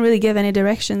he didn't really give any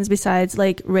directions besides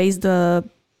like raise the,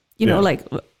 like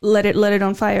let it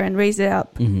on fire and raise it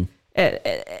up.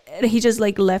 he just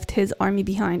like left his army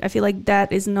behind. I feel like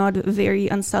that is not a very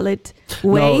unsullied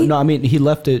way. No, I mean he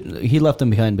left them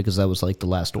behind because that was like the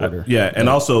last order. And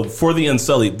also for the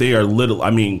Unsullied, they are little.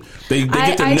 I mean, they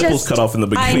get their nipples cut off in the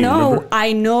beginning.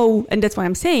 I know, and that's why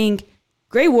I'm saying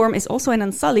Grey Worm is also an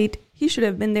Unsullied. He should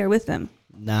have been there with them.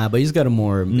 Nah, but he's got a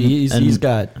more he's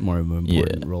got more of an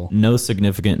important role. No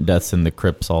significant deaths in the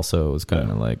crypts. Also, was kind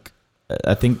of like,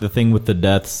 I think the thing with the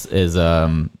deaths is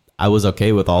I was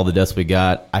okay with all the deaths we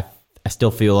got. I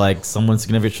still feel like someone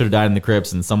significant should have died in the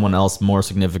crypts, and someone else more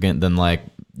significant than like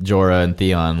Jorah and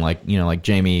Theon, like like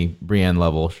Jaime Brienne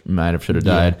level might have should have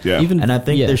died. Yeah. And I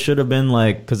think there should have been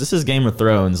like, because this is Game of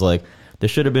Thrones, like there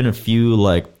should have been a few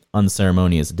like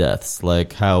unceremonious deaths,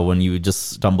 like how when you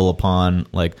just stumble upon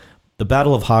like the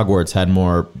Battle of Hogwarts had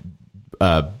more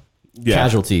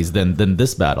casualties than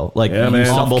this battle. Like you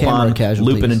stumble upon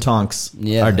Lupin and Tonks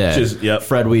are dead.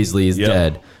 Fred Weasley is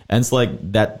dead. And it's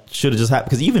like, that should have just happened.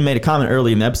 Because you even made a comment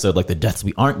early in the episode, like the deaths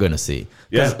we aren't going to see.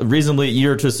 Because reasonably,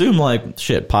 you're to assume, like,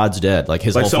 shit, Pod's dead. Like,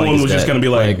 his whole someone was dead. just going to be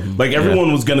like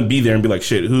everyone was going to be there and be like,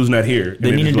 shit, who's not here? And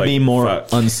they needed to be more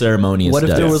unceremonious. What if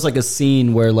there was like a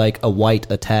scene where like a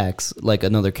white attacks like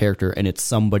another character and it's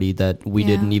somebody that we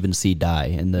didn't even see die,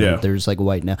 and then there's like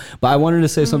white now. But I wanted to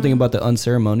say something about the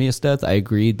unceremonious death. I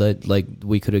agreed that like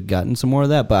we could have gotten some more of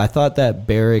that, but I thought that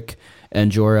Beric and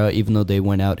Jorah, even though they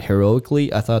went out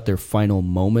heroically, I thought their final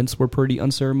moments were pretty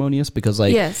unceremonious because,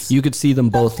 like, you could see them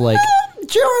both like.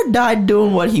 Jorah died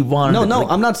doing what he wanted. No,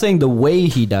 I'm not saying the way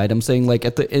he died. I'm saying like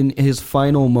in his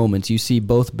final moments, you see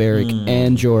both Beric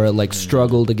and Jorah like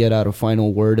struggle to get out a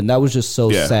final word, and that was just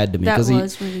so sad to me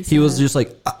because he was just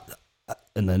like.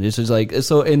 And then it's just like,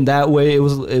 so in that way, it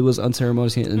was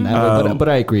unceremonious in that way. But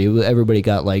I agree. Everybody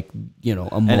got like, a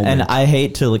moment. And I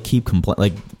hate to like keep complaining.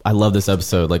 Like, I love this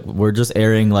episode. Like, we're just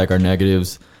airing like our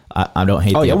negatives. I don't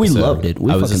hate. Oh yeah, episode. we loved it.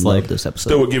 I was just like this episode.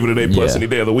 Still would give it an A+ any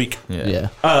day of the week. Yeah.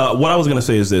 What I was gonna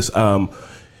say is this.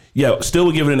 Still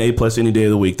would give it an A+ any day of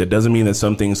the week. That doesn't mean that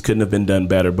some things couldn't have been done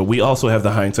better. But we also have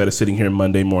the hindsight of sitting here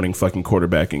Monday morning fucking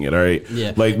quarterbacking it, all right?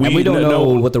 Yeah. Like we don't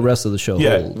know what the rest of the show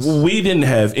holds. We didn't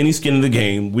have any skin in the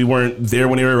game. We weren't there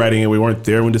when they were writing it. We weren't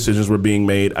there when decisions were being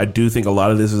made. I do think a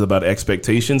lot of this is about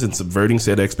expectations and subverting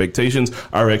said expectations.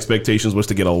 Our expectations was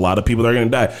to get a lot of people that are going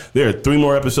to die. There are 3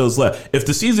 more episodes left. If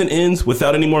the season ends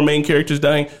without any more main characters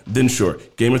dying, then sure.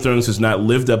 Game of Thrones has not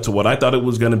lived up to what I thought it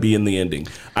was going to be in the ending.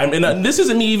 This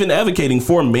isn't me even advocating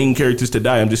for main characters to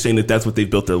die. I'm just saying that that's what they've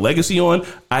built their legacy on.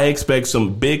 I expect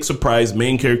some big surprise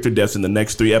main character deaths in the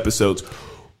next 3 episodes.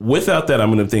 Without that,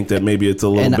 I'm going to think that maybe it's a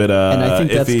little bit and I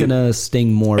think that's going to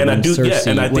sting more when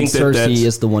Cersei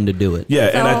is the one to do it.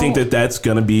 Yeah, and I think that that's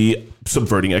going to be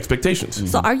subverting expectations.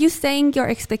 So are you saying your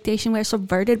expectations were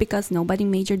subverted because nobody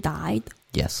major died?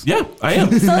 Yes. Yeah, I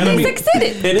am. So they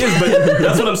succeeded. It is, but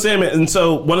that's what I'm saying, man. And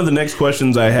so one of the next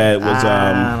questions I had was...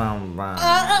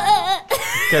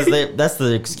 Because that's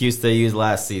the excuse they used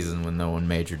last season when no one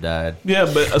major died. Yeah,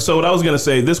 but so what I was going to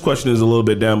say, this question is a little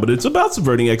bit down, but it's about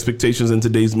subverting expectations in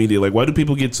today's media. Like, why do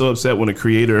people get so upset when a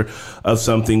creator of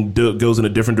something goes in a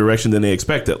different direction than they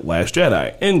expected? Last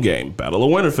Jedi, Endgame, Battle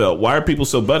of Winterfell. Why are people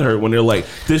so butthurt when they're like,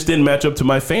 this didn't match up to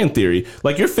my fan theory?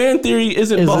 Like, your fan theory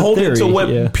isn't beholden to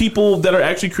what people that are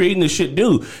actually creating this shit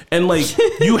do. And, like,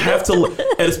 you have to,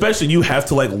 and especially you have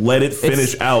to, like, let it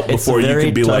finish out before you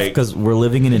can be like. Because we're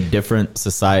living in a different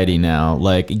society now.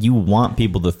 Like, you want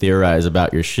people to theorize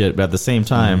about your shit, but at the same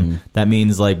time, that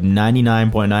means like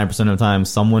 99.9% of the time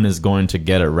someone is going to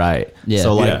get it right.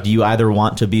 So like, do you either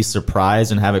want to be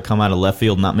surprised and have it come out of left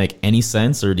field and not make any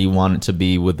sense, or do you want it to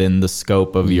be within the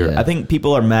scope of your... I think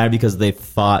people are mad because they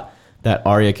thought that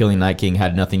Arya killing Night King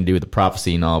had nothing to do with the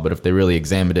prophecy and all, but if they really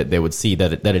examined it, they would see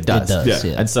that it does. It does,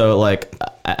 And so, like,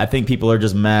 I think people are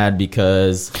just mad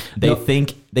because they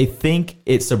think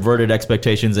it subverted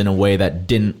expectations in a way that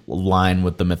didn't align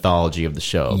with the mythology of the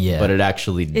show. Yeah. But it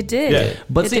actually did. Yeah.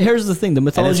 But here's the thing: the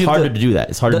mythology. And it's harder to do that.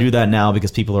 It's hard to do that now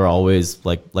because people are always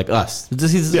like us.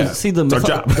 See,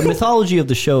 the mythology of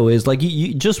the show is like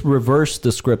you just reverse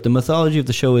the script. The mythology of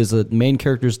the show is that main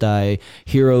characters die,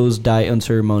 heroes die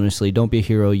unceremoniously. Don't be a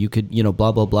hero. You could,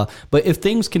 blah blah blah. But if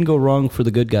things can go wrong for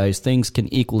the good guys, things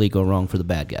can equally go wrong for the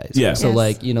bad guys. Yeah. So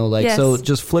so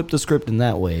just flip the script in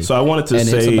that way. So I wanted to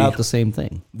say it's about the same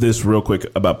thing. This real quick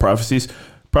about prophecies.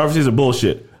 Prophecies are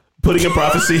bullshit. Putting a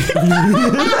prophecy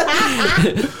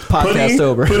podcast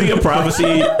over. Putting a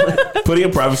prophecy Putting a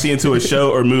prophecy into a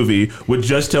show or movie would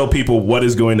just tell people what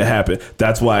is going to happen.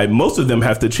 That's why most of them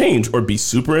have to change or be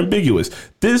super ambiguous.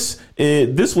 This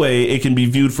way, it can be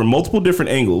viewed from multiple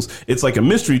different angles. It's like a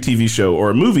mystery TV show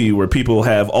or a movie where people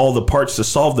have all the parts to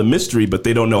solve the mystery, but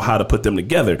they don't know how to put them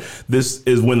together. This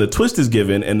is when the twist is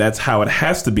given, and that's how it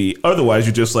has to be. Otherwise,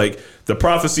 you're just like, the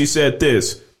prophecy said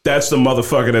this. That's the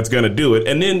motherfucker that's going to do it.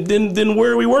 And then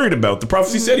where are we worried about? The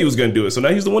prophecy said he was going to do it, so now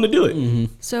he's the one to do it. Mm-hmm.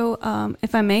 So,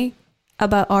 if I may,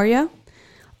 about Arya,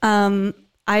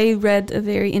 I read a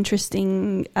very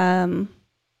interesting,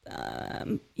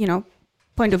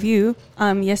 point of view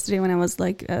yesterday when I was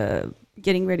like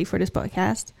getting ready for this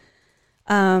podcast.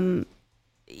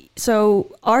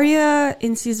 So Arya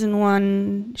in season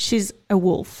 1, she's a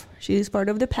wolf. She's part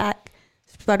of the pack.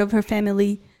 She's part of her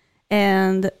family.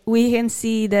 And we can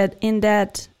see that in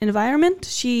that environment,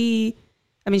 she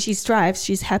strives,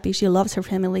 she's happy, she loves her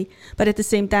family. But at the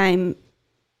same time,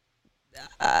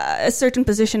 a certain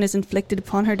position is inflicted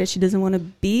upon her that she doesn't want to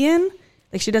be in.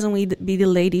 Like, she doesn't want to be the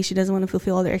lady. She doesn't want to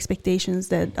fulfill all the expectations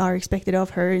that are expected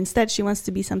of her. Instead, she wants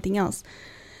to be something else.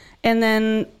 And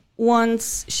then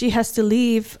once she has to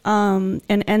leave and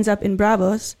ends up in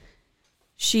Braavos,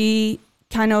 she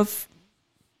has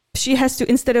to,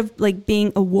 instead of like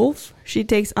being a wolf, she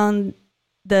takes on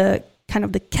the kind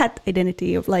of the cat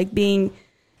identity of like being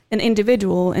an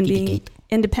individual and being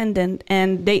independent.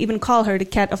 And they even call her the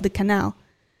cat of the canal.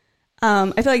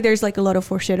 I feel like there's like a lot of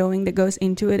foreshadowing that goes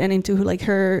into it and into like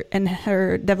her and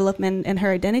her development and her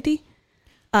identity,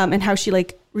 and how she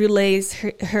like relays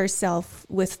herself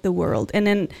with the world. And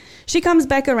then she comes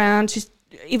back around. She's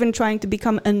even trying to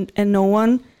become a no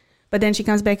one. But then she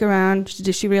comes back around.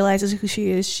 She realizes who she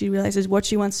is. She realizes what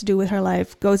she wants to do with her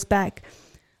life. Goes back.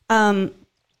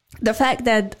 The fact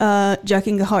that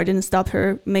Jaqen Gahar didn't stop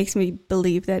her makes me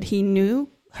believe that he knew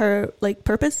her like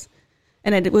purpose,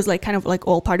 and that it was like kind of like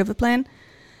all part of the plan.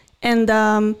 And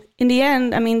in the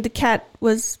end, I mean, the cat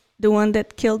was the one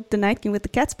that killed the Night King with the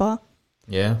cat's paw.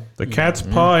 Yeah, the cat's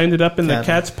paw ended up in the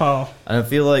cat's paw. I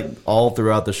feel like all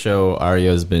throughout the show,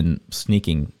 Arya's been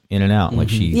sneaking in and out. Like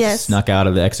she snuck out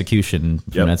of the execution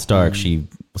from Ned Stark. She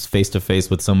was face to face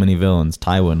with so many villains.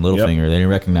 Tywin, Littlefinger, they didn't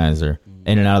recognize her.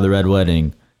 In and out of the Red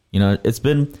Wedding. You know, it's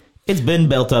been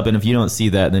built up, and if you don't see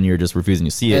that, then you're just refusing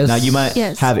to see it. Now, you might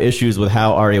have issues with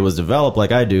how Arya was developed,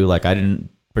 like I do. Like, I didn't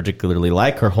particularly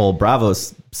like her whole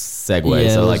Braavos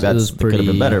segue, so like that could have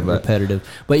been better, but repetitive.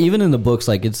 But even in the books,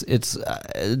 like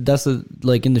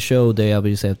like in the show, they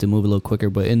obviously have to move a little quicker.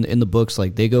 But in the books,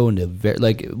 like they go into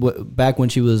back when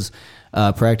she was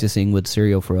practicing with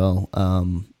Syrio Forel,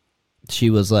 she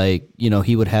was like, you know,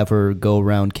 he would have her go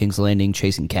around King's Landing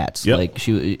chasing cats. Like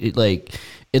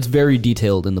it's very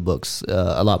detailed in the books,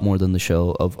 a lot more than the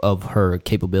show of her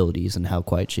capabilities and how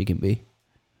quiet she can be.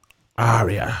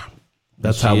 Arya.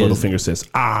 That's how Littlefinger says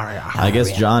Arya. I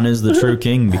guess Jon is the true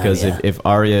king because if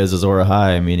Arya is Azor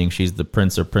Ahai, meaning she's the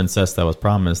prince or princess that was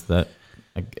promised, that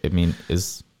I don't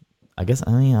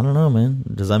know, man.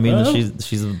 Does that mean that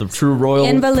she's the true royal?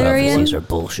 In Valyrian, prophecies are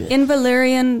bullshit. In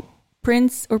Valyrian,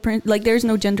 prince or prince, like there's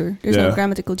no gender. There's no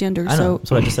grammatical gender. I know.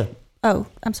 That's what I just said. Oh,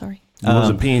 I'm sorry. I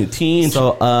wasn't paying attention.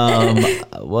 So,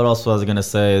 what else was I gonna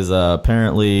say is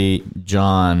apparently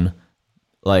Jon,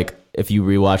 like, if you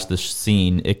rewatch the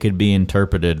scene, it could be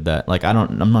interpreted that, like,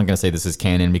 I'm not going to say this is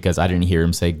canon because I didn't hear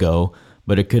him say go,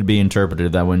 but it could be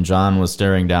interpreted that when Jon was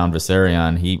staring down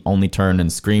Viserion, he only turned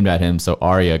and screamed at him so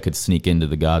Arya could sneak into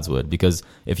the Godswood. Because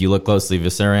if you look closely,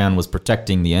 Viserion was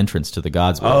protecting the entrance to the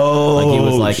Godswood. Oh, like, he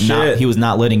was like he was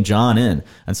not letting Jon in.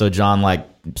 And so Jon like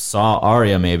saw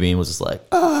Arya maybe and was just like,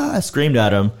 screamed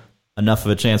at him. Enough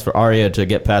of a chance for Arya to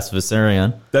get past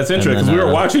Viserion. That's interesting because we were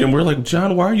watching and we were like,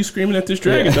 Jon, why are you screaming at this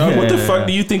dragon, dog? What the fuck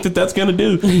do you think that's gonna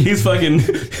do? He's fucking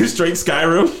straight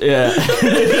Skyrim. Yeah.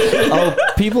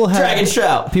 People had dragon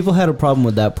shout. People had a problem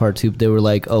with that part too. They were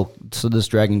like, oh, so this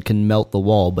dragon can melt the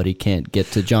wall, but he can't get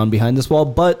to Jon behind this wall.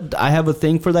 But I have a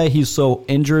thing for that. He's so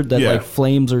injured that like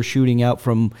flames are shooting out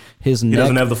from his neck. He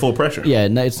doesn't have the full pressure. Yeah,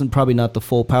 it's probably not the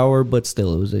full power, but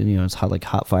still, it was, you know, it's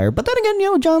hot fire. But then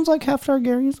again, Jon's like half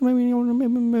Targaryen, so maybe he can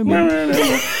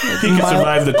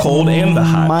survive the cold and the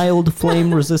hot. Mild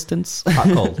flame resistance.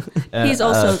 Hot cold. He's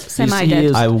also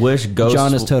semi-dead. I wish Ghost...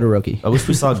 Jon is Todoroki. I wish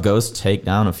we saw Ghost take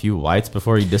down a few whites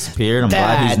before he disappeared. I'm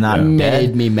glad he's not made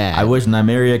dead. Me mad. I wish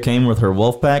Nymeria came with her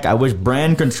wolf pack. I wish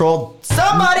Bran controlled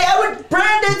somebody. I would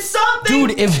Bran did something.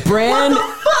 Dude, if Bran... What the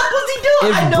fuck was he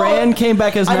doing? If Bran came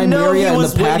back as Nymeria in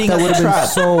the pack, that would have been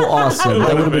so awesome.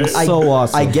 That would have been so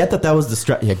awesome. I get that was the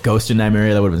trap. Yeah, Ghost in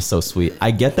Nymeria, that would have been so sweet.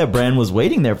 I get that Bran was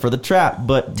waiting there for the trap,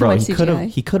 but bro, he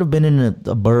could have been in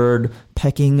a bird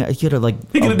pecking. He could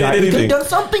have done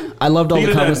something. I loved all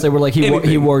the comments. They were like, he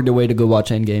warged away to go watch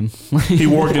Endgame. He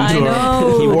warged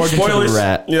into a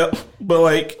rat. Yep, but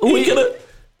like he could have.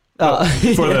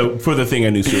 For the thing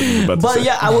I knew Serge was about to say.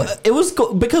 Yeah, it was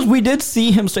cool because we did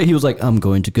see him say he was like, I'm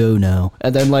going to go now,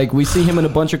 and then like we see him in a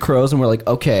bunch of crows, and we're like,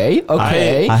 okay,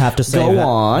 I have to say, go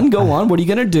on. What are you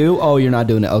gonna do? Oh, you're not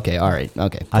doing it. Okay, all right,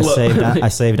 okay. I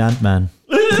saved Ant-Man.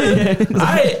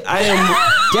 I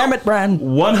am. Damn it, Bran.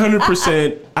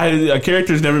 100%. A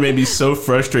character's never made me so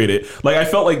frustrated. Like, I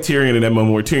felt like Tyrion in that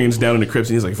moment where Tyrion's down in the crypts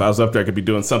and he's like, if I was up there, I could be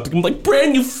doing something. I'm like,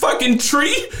 Bran, you fucking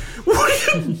tree?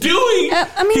 What are you doing?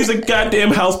 He's a goddamn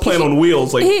houseplant on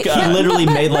wheels. Like, he literally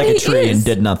made like a tree and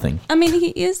did nothing. I mean, he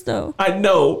is, though. I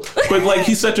know. But, like,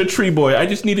 he's such a tree boy. I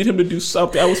just needed him to do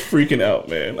something. I was freaking out,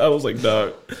 man. I was like,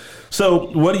 dog.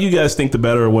 So, what do you guys think the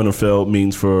Battle of Winterfell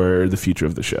means for the future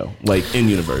of the show? Like, in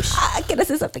universe? Can I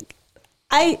say something?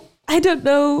 I don't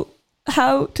know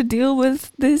how to deal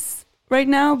with this right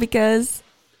now because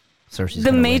Cersei's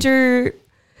the major,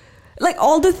 like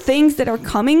all the things that are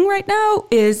coming right now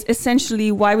is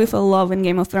essentially why we fell in love in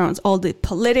Game of Thrones. All the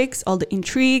politics, all the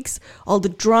intrigues, all the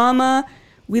drama.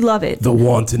 We love it. The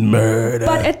wanton murder.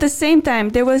 But at the same time,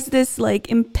 there was this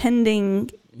like impending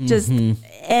just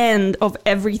end of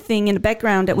everything in the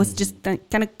background that was just kind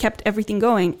of kept everything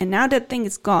going. And now that thing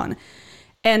is gone.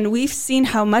 And we've seen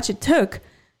how much it took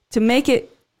to make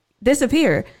it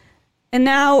disappear. And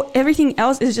now everything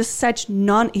else is just such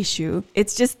non-issue.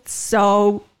 It's just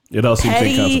so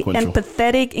petty and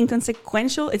pathetic,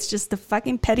 inconsequential. It's just the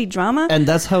fucking petty drama. And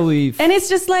that's how we... And it's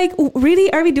just like,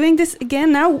 really? Are we doing this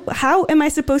again now? How am I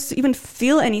supposed to even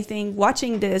feel anything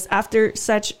watching this after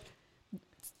such...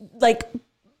 like...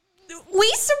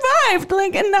 We survived,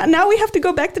 like, and now we have to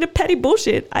go back to the petty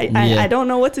bullshit. I don't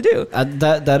know what to do.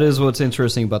 That is what's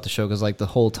interesting about the show, because like the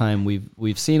whole time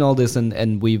we've seen all this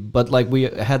and we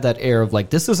had that air of like,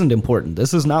 this isn't important.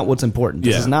 This is not what's important.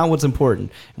 This is not what's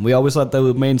important. And we always thought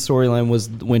the main storyline was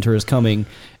winter is coming,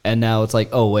 and now it's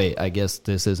like, oh wait, I guess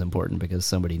this is important because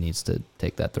somebody needs to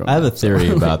take that throne. I have a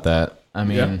theory about that. I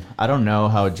mean, I don't know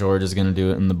how George is going to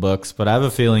do it in the books, but I have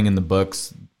a feeling in the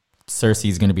books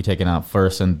Cersei's going to be taken out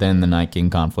first, and then the Night King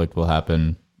conflict will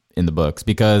happen in the books,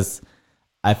 because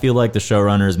I feel like the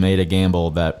showrunners made a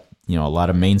gamble that, you know, a lot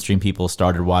of mainstream people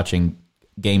started watching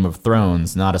Game of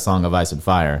Thrones, not A Song of Ice and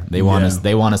Fire. They want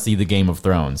to see the Game of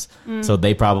Thrones. So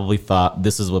they probably thought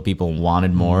this is what people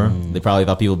wanted more. They probably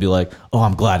thought people would be like, oh,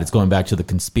 I'm glad it's going back to the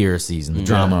conspiracies and the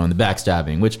drama and the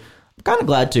backstabbing, which I'm kind of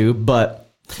glad too,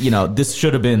 but you know, this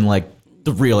should have been like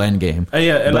the real end game.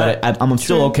 I'm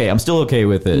still okay. I'm still okay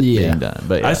with it being done.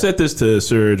 But I said this to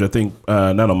Serge, I think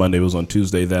not on Monday, it was on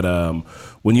Tuesday, that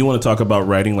when you want to talk about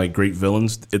writing like great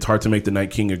villains, it's hard to make the Night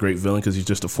King a great villain because he's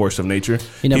just a force of nature.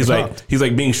 He's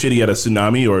like being shitty at a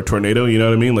tsunami or a tornado, you know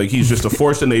what I mean? Like he's just a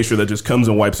force of nature that just comes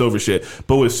and wipes over shit.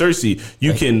 But with Cersei,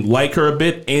 you can like her a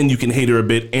bit and you can hate her a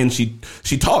bit, and she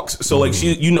talks. So like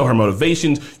you know her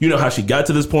motivations, you know how she got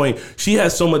to this point. She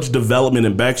has so much development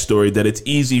and backstory that it's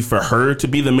easy for her to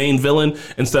be the main villain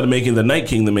instead of making the Night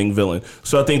King the main villain.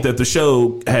 So I think that the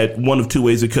show had one of two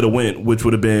ways it could have went, which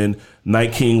would have been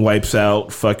Night King wipes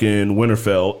out fucking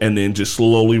Winterfell and then just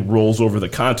slowly rolls over the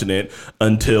continent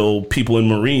until people in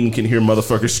Meereen can hear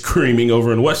motherfuckers screaming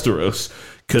over in Westeros.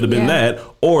 Could have been that,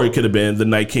 or it could have been the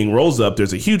Night King rolls up,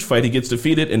 there's a huge fight, he gets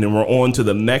defeated, and then we're on to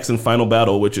the next and final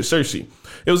battle, which is Cersei.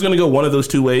 It was going to go one of those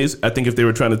two ways. I think if they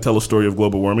were trying to tell a story of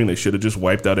global warming, they should have just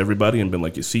wiped out everybody and been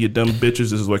like, you see, you dumb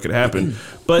bitches, this is what could happen.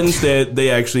 But instead,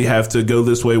 they actually have to go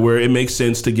this way where it makes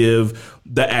sense to give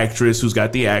the actress who's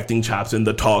got the acting chops and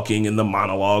the talking and the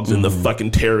monologues and the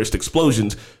fucking terrorist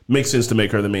explosions, makes sense to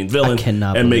make her the main villain.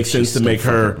 And makes sense to make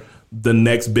her the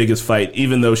next biggest fight,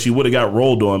 even though she would have got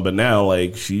rolled on, but now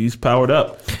like she's powered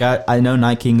up. I know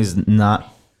Night King is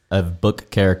not a book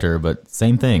character, but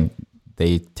same thing.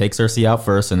 They take Cersei out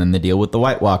first, and then they deal with the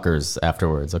White Walkers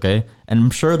afterwards, okay? And I'm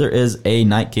sure there is a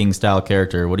Night King style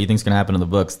character. What do you think is going to happen in the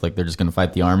books? Like, they're just going to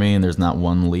fight the army, and there's not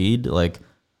one lead? Like,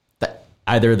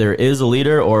 either there is a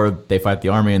leader, or they fight the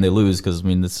army and they lose, because, I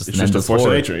mean, it's just a force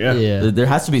of nature, There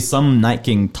has to be some Night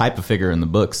King type of figure in the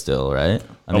book still, right?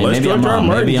 I mean, maybe I'm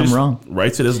wrong.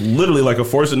 Writes it as literally like a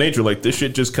force of nature. Like, this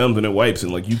shit just comes and it wipes,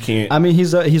 and like you can't. I mean,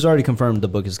 he's already confirmed the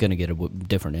book is going to get a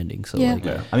different ending. So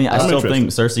yeah. I mean, I still think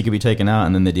Cersei could be taken out,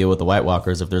 and then they deal with the White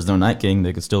Walkers. If there's no Night King,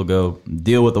 they could still go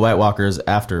deal with the White Walkers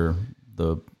after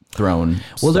the throne.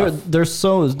 Well, stuff.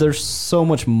 there's so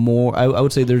much more. I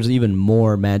would say there's even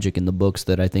more magic in the books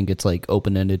that I think it's like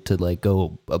open ended to like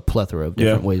go a plethora of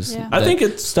different ways. Yeah. I think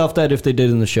it's stuff that if they did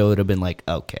in the show, it'd have been like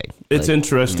okay. It's like,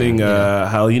 interesting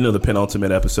how the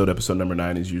penultimate episode number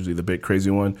 9 is usually the big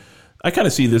crazy one. I kind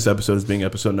of see this episode as being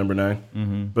episode number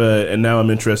 9, and now I'm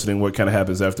interested in what kind of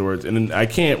happens afterwards. And then I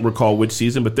can't recall which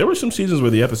season, but there were some seasons where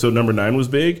the episode number 9 was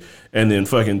big, and then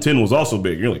fucking 10 was also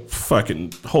big. You're like,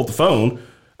 fucking hold the phone.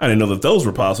 I didn't know that those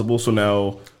were possible. So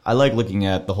now I like looking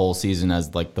at the whole season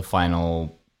as like the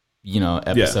final,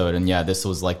 episode. And this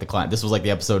was like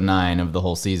the episode 9 of the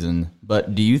whole season.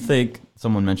 But do you think,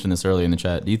 someone mentioned this earlier in the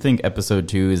chat, do you think episode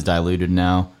 2 is diluted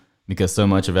now because so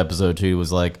much of episode 2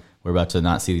 was like, we're about to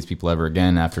not see these people ever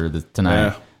again after tonight?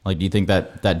 Yeah. Like, do you think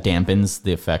that dampens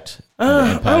the effect?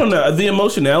 I don't know. The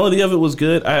emotionality of it was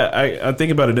good. I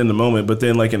think about it in the moment, but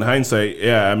then, like, in hindsight,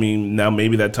 I mean, now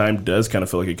maybe that time does kind of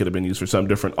feel like it could have been used for something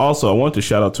different. Also, I want to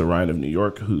shout out to Ryan of New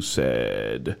York, who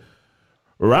said,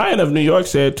 Ryan of New York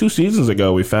said, 2 seasons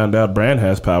ago, we found out Bran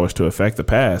has powers to affect the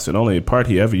past, and only a part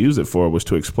he ever used it for was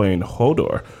to explain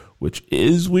Hodor. Which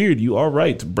is weird. You are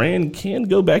right. Bran can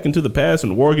go back into the past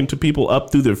and warg into people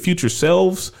up through their future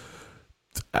selves.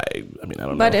 I mean, I don't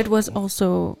know. But it was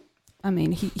also, I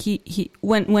mean, he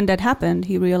when that happened,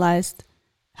 he realized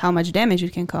how much damage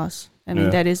it can cause. I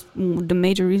mean, that is the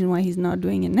major reason why he's not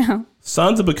doing it now.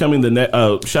 Sansa becoming the next...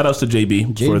 shout outs to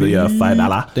JB for the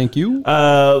 $5. Thank you.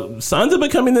 Sansa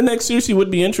becoming the next Cersei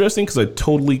would be interesting because I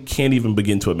totally can't even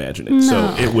begin to imagine it. No.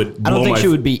 So it would... I don't think she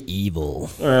would be evil.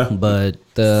 But,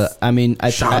 I mean,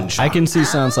 I can see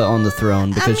Sansa on the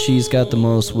throne because she's got the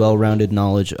most well-rounded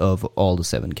knowledge of all the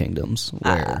 7 kingdoms.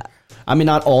 Where... I mean,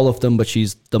 not all of them, but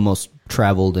she's the most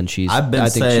traveled, and I've been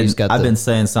saying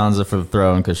Sansa for the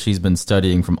throne because she's been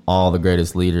studying from all the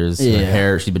greatest leaders. Her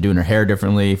hair, she's been doing her hair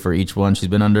differently for each one she's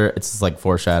been under. It's just like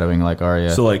foreshadowing, like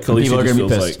Arya. So like Khaleesi just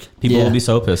feels like people will be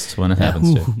so pissed when it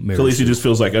happens. Khaleesi just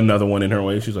feels like another one in her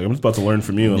way. She's like, I'm just about to learn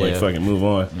from you and like fucking move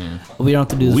on. Yeah. We don't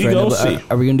have to do this right now,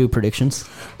 but are we gonna do predictions?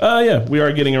 Yeah, we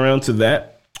are getting around to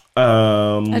that.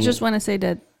 I just want to say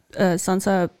that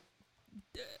Sansa.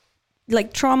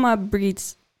 Like, trauma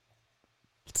breeds,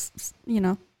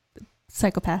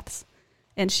 psychopaths.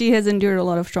 And she has endured a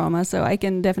lot of trauma, so I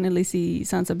can definitely see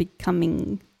Sansa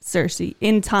becoming Cersei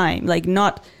in time. Like,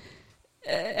 not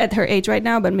at her age right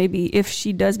now, but maybe if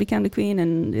she does become the queen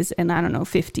and is, I don't know,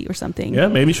 50 or something. Yeah,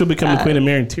 maybe she'll become the queen and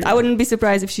marry Tyrion. I wouldn't be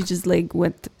surprised if she just, like,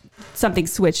 went... Something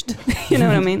switched. You know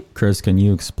what I mean? Chris, can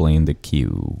you explain the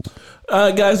queue?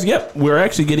 Guys, we're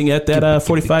actually getting at that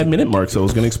 45-minute mark, so I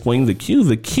was going to explain the queue.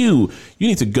 The queue, you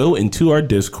need to go into our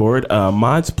Discord.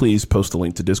 Mods, please post a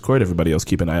link to Discord. Everybody else,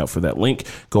 keep an eye out for that link.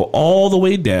 Go all the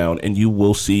way down, and you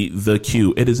will see the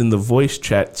queue. It is in the voice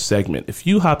chat segment. If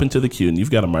you hop into the queue and you've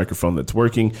got a microphone that's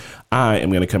working, I am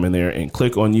going to come in there and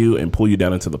click on you and pull you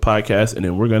down into the podcast, and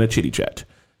then we're going to chitty chat.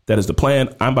 That is the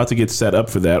plan. I'm about to get set up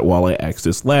for that while I ask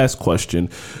this last question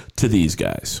to these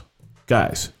guys.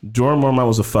 Guys, Jorah Mormont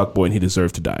was a fuckboy and he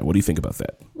deserved to die. What do you think about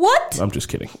that? What? I'm just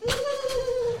kidding.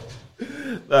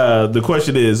 The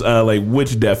question is,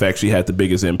 which death actually had the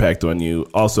biggest impact on you?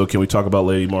 Also, can we talk about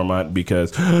Lady Mormont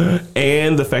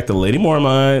and the fact that Lady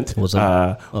Mormont,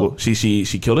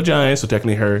 she killed a giant, so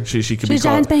technically she could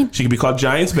be called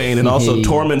Giant's Bane, and also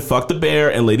Tormund fucked a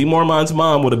bear, and Lady Mormont's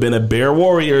mom would have been a bear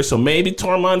warrior, so maybe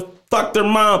Tormund fucked their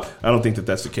mom. I don't think that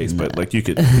that's the case, but like you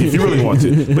could, if you really want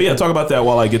to. But yeah, talk about that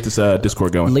while I get this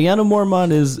Discord going. Lyanna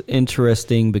Mormont is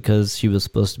interesting because she was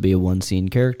supposed to be a one-scene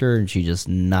character, and she just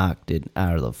knocked it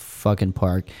out of the fucking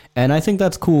park. And I think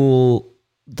that's cool.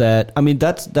 That's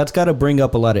got to bring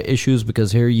up a lot of issues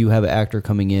because here you have an actor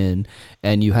coming in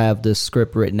and you have this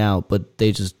script written out, but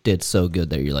they just did so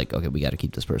good that you're like, okay, we got to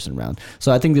keep this person around. So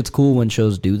I think it's cool when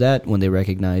shows do that, when they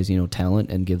recognize, talent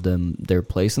and give them their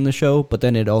place in the show, but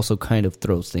then it also kind of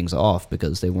throws things off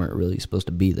because they weren't really supposed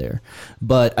to be there.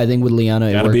 But I think with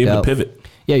Lyanna, it worked out. You got to be able to pivot.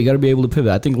 Yeah, you got to be able to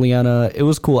pivot. I think Lyanna, it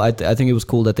was cool. I think it was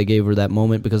cool that they gave her that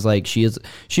moment because, like, she's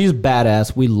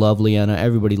badass. We love Lyanna.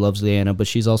 Everybody loves Lyanna, but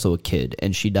she's also a kid,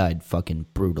 and she died fucking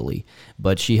brutally.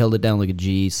 But she held it down like a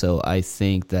G, so I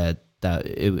think that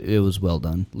it was well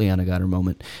done. Lyanna got her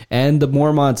moment. And the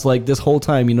Mormonts, like, this whole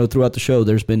time, throughout the show,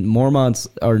 there's been... Mormonts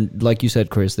are, like you said,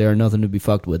 Chris, they are nothing to be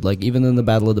fucked with. Like, even in the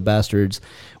Battle of the Bastards,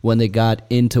 when they got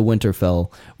into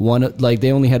Winterfell,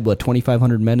 they only had,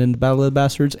 2,500 men in the Battle of the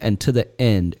Bastards, and to the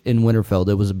end, in Winterfell,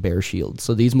 there was a bear shield.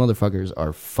 So these motherfuckers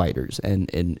are fighters,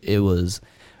 and it was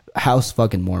House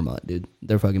fucking Mormont, dude.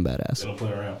 They're fucking badass. They don't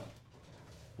play around.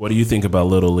 What do you think about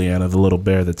little Lyanna, the little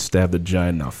bear that stabbed the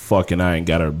giant in the fucking eye and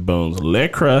got her bones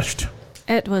leg crushed?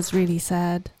 It was really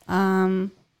sad. The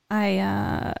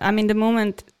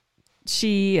moment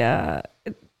she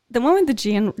the moment the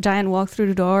giant walked through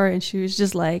the door and she was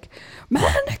just like,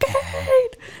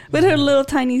 Manecade, with her little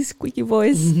tiny squeaky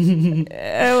voice.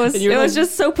 It was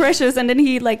just so precious. And then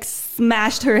he like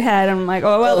smashed her head. I'm like,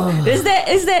 oh well, is that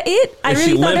it? I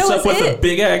really thought that was up with it. a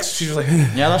big axe. She was like,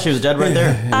 Yeah, I thought she was dead right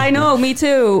there. I know, me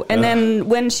too. And then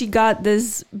when she got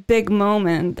this big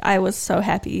moment, I was so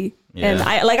happy. Yeah. And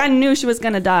I knew she was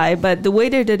gonna die, but the way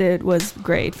they did it was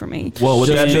great for me. well, with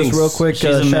that Just being real quick,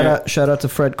 she's shout out to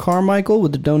Fred Carmichael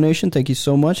with the donation. Thank you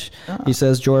so much. He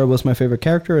says Jorah was my favorite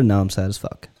character, and now I'm sad as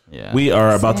fuck. Yeah. we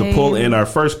are about to pull Same. in our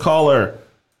first caller.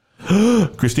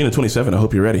 Christina 27, I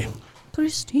hope you're ready.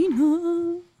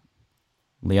 Christina.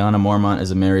 Liana Mormont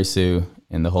is a Mary Sue,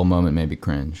 and the whole moment made me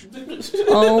cringe.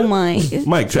 Oh my.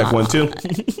 Mike, check 1, 2.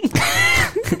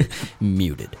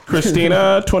 Muted.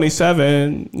 Christina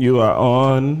 27, you are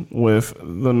on with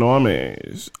the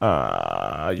normies.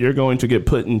 You're going to get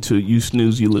put into You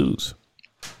Snooze, You Lose.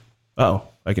 Oh,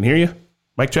 I can hear you.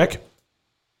 Mic check.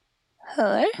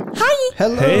 Hello?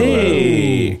 Hello.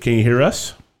 Hey, can you hear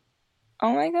us?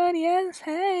 Oh my god, yes.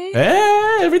 Hey.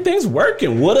 Hey, everything's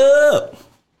working. What up?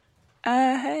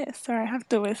 Hey. Sorry, I have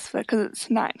to whisper because it's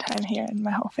nighttime here and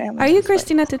my whole family. Are you is, like,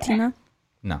 Christina Tatina?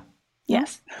 No.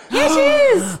 Yes. Yes, she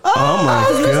is. Oh my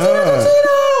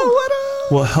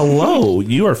god. Well, hello.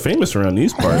 You are famous around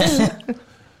these parts.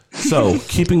 So,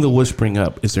 keeping the whispering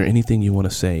up, is there anything you want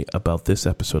to say about this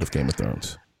episode of Game of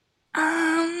Thrones?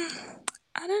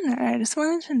 I don't know. I just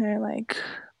wanted to know, like,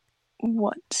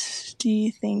 what do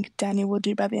you think Dany will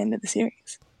do by the end of the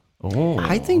series? Oh,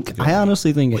 I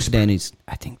honestly think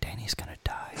Dany's gonna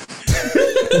die.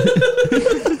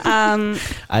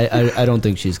 I don't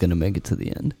think she's gonna make it to the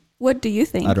end. What do you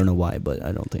think? I don't know why, but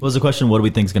I don't think. What was the question? What do we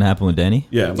think is going to happen with Dany?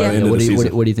 yeah, by the Yeah. end of What the do, you,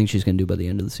 season. what do you think she's gonna do by the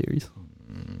end of the series?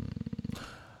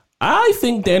 I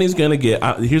think Dany's going to get,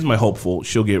 here's my hopeful,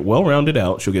 she'll get well-rounded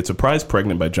out. She'll get surprise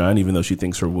pregnant by Jon, even though she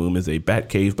thinks her womb is a bat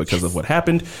cave because of what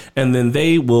happened. And then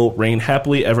they will reign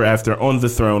happily ever after on the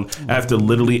throne after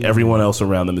literally everyone else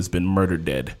around them has been murdered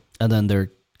dead. And then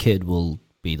their kid will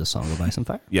be the Song of Ice and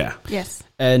Fire. Yeah. Yes.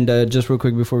 And just real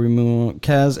quick before we move on,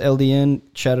 Kaz LDN,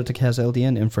 shout out to Kaz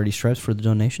LDN and Freddie Stripes for the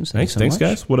donations. Thanks, Thanks so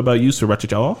much. guys. What about you, Sriracha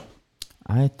Jawal?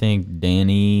 I think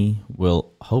Dany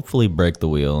will hopefully break the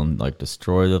wheel and like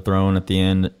destroy the throne at the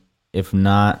end. If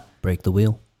not, Break the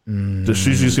wheel.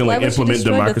 She's just going Why to would she implement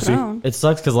destroy the democracy. throne? it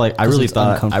sucks because like I 'Cause really it's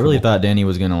thought uncomfortable. Dany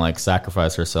was gonna like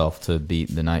sacrifice herself to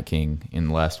beat the Night King in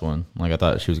the last one. Like I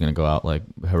thought she was gonna go out like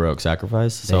heroic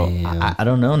sacrifice. So Damn. I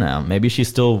don't know now. Maybe she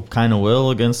still kind of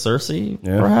will against Cersei.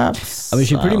 Yeah. Perhaps. I mean,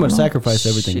 she pretty don't much know. sacrificed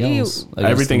everything She- else. against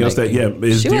Everything the else Night that, King.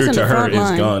 is She was dear in to the her front is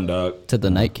line. gone, dog. To the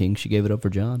Night King, she gave it up for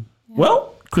Jon.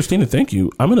 Well, Christina, thank you.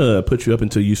 I'm going to put you up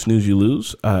until You Snooze, You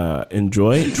Lose.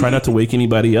 Enjoy. Try not to wake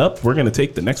anybody up. We're going to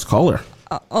take the next caller.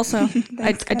 Also, I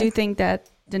Thanks, do guys. think that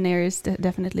Daenerys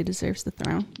definitely deserves the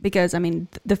throne because I mean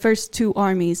the first two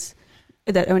armies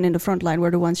that are in the front line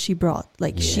were the ones she brought.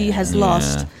 Like she has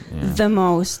lost the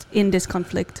most in this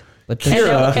conflict. But And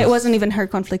Kira- it wasn't even her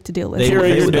conflict to deal with. They- Kira,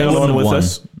 they you're down on with won.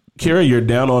 us. Kira, you're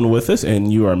down on with us,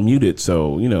 and you are muted.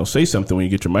 So, say something when you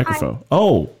get your microphone.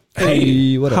 Oh,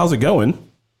 hey, what up? how's it going?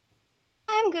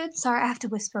 I'm good. Sorry, I have to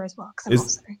whisper as well because I'm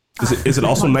Is- also Is it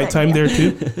also 1:30, nighttime yeah. there,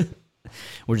 too?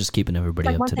 we're just keeping everybody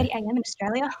like up to 1:30 date. a.m. in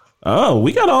Australia. Oh,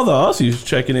 we got all the Aussies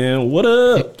checking in. What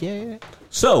up? Yeah.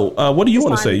 So, what do you Just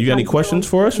want to say? wanted You got any to questions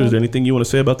for us, or is there anything you want to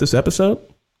say about this episode?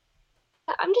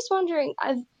 I'm just wondering.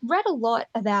 I've read a lot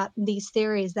about these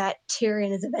theories that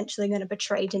Tyrion is eventually going to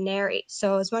betray Daenerys.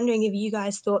 So I was wondering if you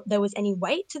guys thought there was any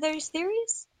weight to those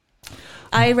theories.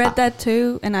 I read that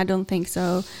too, and I don't think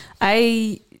so.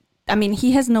 I mean,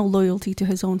 he has no loyalty to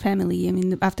his own family. I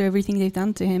mean, after everything they've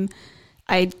done to him,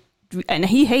 and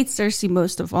he hates Cersei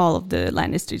most of all of the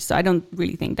Lannisters. So I don't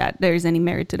really think that there is any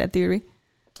merit to that theory.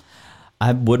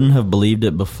 I wouldn't have believed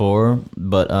it before,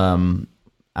 but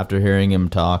after hearing him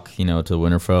talk, to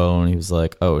Winterfell, and he was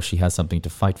like, "Oh, she has something to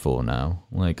fight for now."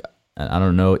 Like, I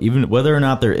don't know, even whether or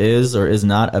not there is or is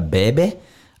not a baby.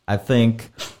 I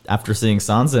think after seeing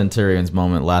Sansa and Tyrion's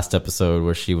moment last episode,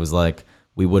 where she was like,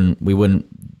 "We wouldn't,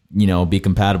 be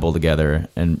compatible together,"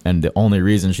 and the only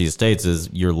reason she states is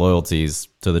your loyalties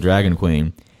to the Dragon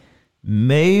Queen.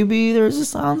 Maybe there's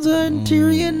a Sansa and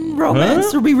Tyrion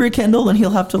romance to be rekindled, and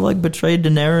he'll have to like betray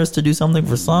Daenerys to do something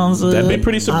for Sansa. That'd be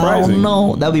pretty surprising. I don't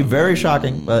know. That'd be very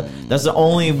shocking, but that's the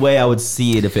only way I would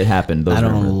see it if it happened. Those I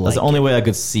don't rumors. That's the like only way I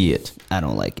could see it. I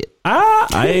don't like it.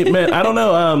 I don't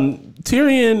know.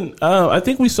 Tyrion, I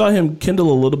think we saw him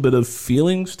kindle a little bit of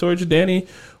feelings towards Dany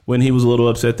when he was a little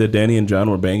upset that Dany and Jon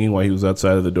were banging while he was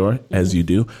outside of the door, as you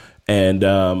do. And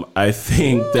I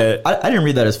think that I didn't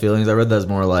read that as feelings. I read that as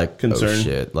more like concern. Oh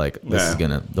shit! Like this is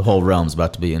the whole realm's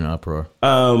about to be in an uproar.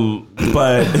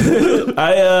 But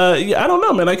I don't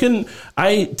know, man.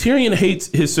 Tyrion hates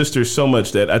his sister so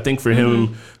much that I think for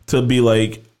him to be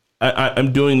like,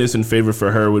 I'm doing this in favor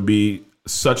for her would be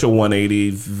such a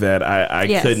 180 that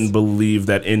I couldn't believe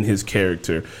that in his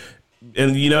character.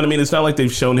 And you know what I mean? It's not like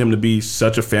they've shown him to be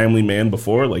such a family man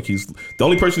before. Like he's the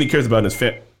only person he cares about in his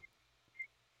family.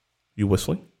 You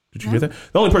whistling? Did you hear that?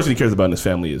 The only person he cares about in his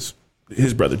family is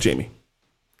his brother, Jamie.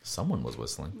 Someone was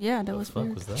whistling. Yeah, that was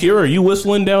weird. Kira, are you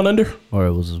whistling down under? Or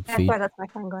it was a That's feed. why that's my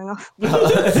phone going off.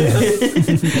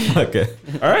 Okay.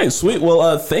 All right, sweet.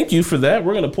 Well, thank you for that.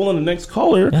 We're going to pull in the next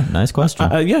caller. Yeah, nice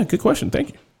question. Yeah, good question.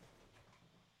 Thank you.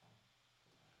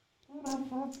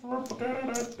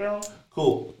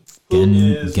 Cool.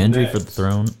 Gendry for the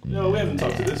throne. No, we haven't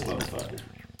talked to this motherfucker.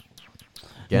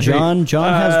 John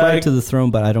has right to the throne,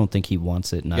 but I don't think he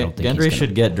wants it, and I don't think Gendry he's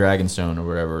should get Dragonstone or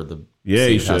whatever.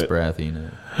 He House should.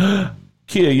 Baratheon.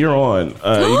 Kia, you're on.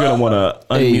 You're gonna want to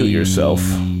unmute yourself.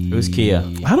 Who's Kia?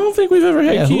 I don't think we've ever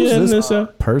had Kia in this.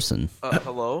 person.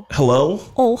 Hello? Hello.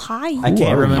 Oh, hi. I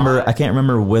can't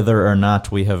remember whether or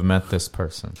not we have met this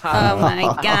person. Oh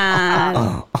my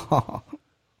god.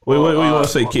 Wait, what do you want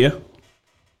to say, Kia?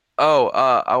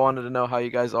 I wanted to know how you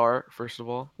guys are, first of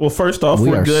all. Well, first off, We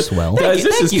we're are good. swell. Guys,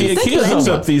 this is Kia. Thank Kia you. hooks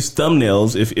up these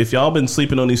thumbnails. If y'all been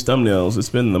sleeping on these thumbnails, it's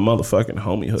been the motherfucking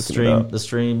homie hooking it up. The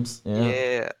streams, Yeah.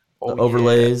 the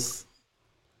overlays.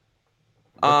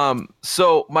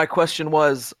 So my question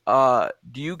was,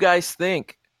 do you guys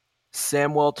think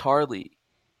Samuel Tarly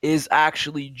is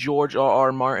actually George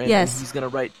R.R. Martin? Yes. And he's gonna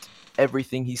write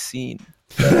everything he's seen.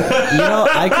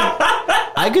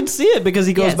 I could see it because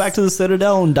he goes Yes. back to the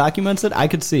Citadel and documents it. I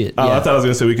could see it. Oh, yeah. I thought I was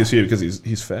gonna say we could see it because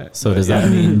he's fat. So does that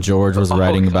mean George was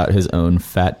writing about his own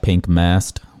fat pink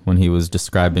mast when he was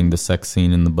describing the sex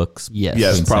scene in the books? Yes.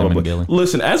 Yes, between Sam and probably. Gilly?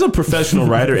 Listen, as a professional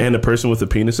writer and a person with a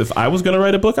penis, if I was going to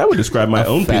write a book, I would describe my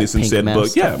own fat penis in pink said book.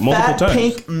 mast. Yeah, multiple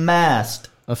times. mast.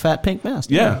 A fat pink mask.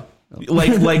 Yeah.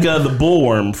 Like the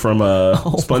bullworm from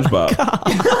SpongeBob.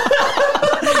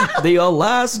 The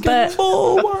Alaskan But-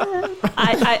 bullworm.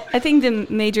 I think the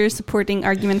major supporting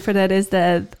argument for that is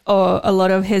that a lot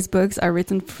of his books are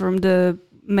written from the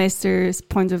Maester's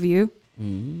point of view.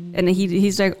 And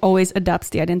he's like always adopts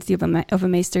the identity of a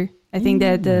Maester. I think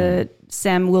that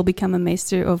Sam will become a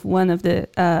Maester of one of the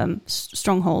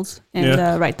strongholds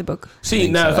and write the book. See,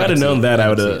 now if I'd have known that, I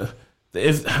would have.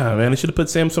 Man, I should have put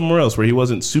Sam somewhere else where he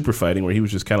wasn't super fighting, where he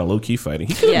was just kind of low key fighting.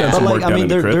 He could have done But some like, work I down mean, in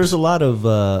the crypts. there's a lot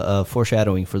of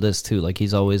foreshadowing for this too. Like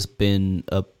he's always been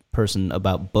a person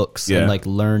about books and like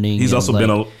learning. He's and, also like,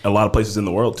 been a lot of places in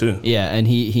the world too. Yeah, and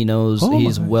he knows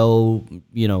he's well,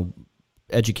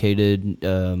 educated,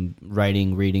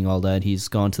 writing, reading, all that. He's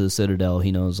gone to the Citadel.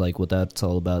 He knows like what that's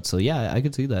all about. So yeah, I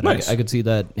could see that. Nice. I could see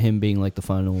that him being like the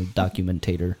final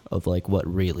documentator of like what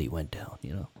really went down.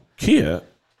 Kia,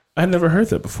 I never heard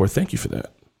that before. Thank you for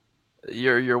that.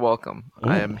 You're welcome.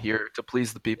 I am here to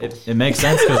please the people. It makes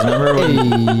sense because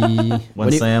remember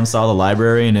when Sam saw the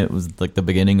library and it was like the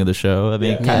beginning of the show. I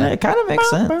mean, it kind of makes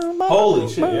sense. Holy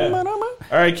shit! Yeah. All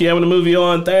right, Kia, I'm gonna move you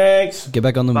on. Thanks. Get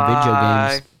back on the video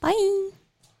games. Bye.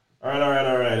 All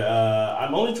right.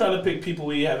 I'm only trying to pick people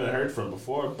we haven't heard from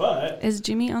before, but Is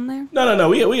Jimmy on there? no.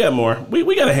 We got more.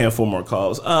 We got a handful more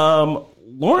calls.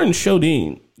 Lauren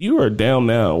Shodine, you are down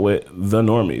now with the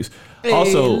normies.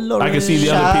 Also, I can see the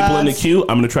other people in the queue.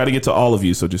 I'm going to try to get to all of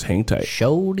you, so just hang tight.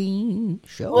 What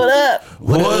up?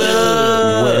 What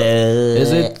up?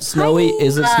 Is it snowy?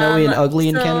 Is it snowy and ugly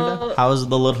in Canada? How's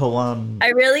the little one? I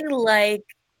really like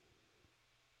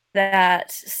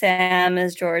that Sam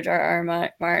is George R.R.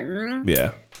 Martin.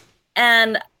 Yeah.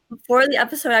 And before the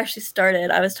episode actually started,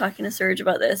 I was talking to Serge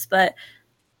about this, but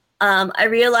I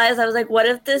realized I was like, what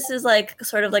if this is like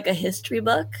sort of like a history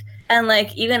book? And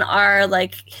like even our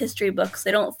like history books,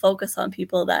 they don't focus on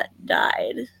people that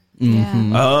died.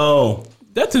 Mm-hmm. Oh,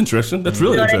 that's interesting. That's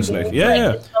really interesting. I mean? Yeah, like, yeah.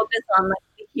 they focus on like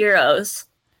the heroes.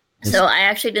 So I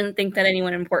actually didn't think that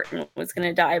anyone important was going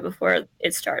to die before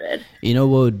it started. You know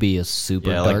what would be a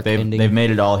super dark like ending? they've made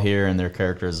it all here, and their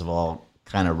characters have all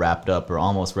kind of wrapped up or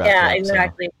almost wrapped up. Yeah, so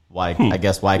exactly. why? I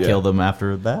guess why kill them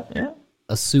after that? Yeah.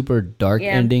 A super dark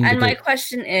ending. And my because-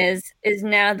 question is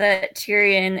now that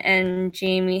Tyrion and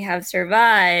Jaime have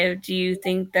survived, do you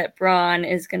think that Bronn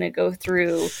is going to go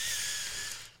through?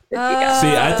 See,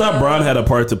 I thought Bronn had a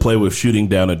part to play with shooting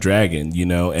down a dragon,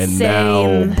 and Same. now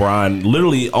Bronn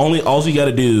literally all you got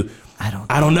to do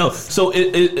I don't know. So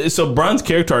so Bronn's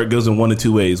character arc goes in one of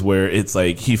two ways, where it's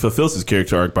like he fulfills his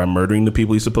character arc by murdering the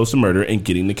people he's supposed to murder and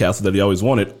getting the castle that he always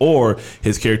wanted, or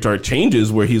his character arc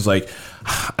changes where he's like,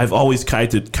 I've always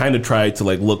kind of tried to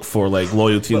like look for like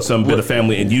loyalty and some bit of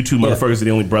family, and you two motherfuckers are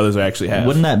the only brothers I actually have.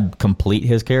 Wouldn't that complete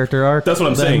his character arc? That's what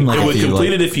I'm saying. Like, it would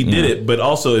complete it if he did it, but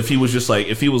also if he was just like,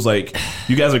 if he was like,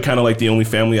 you guys are kind of like the only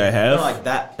family I have. Like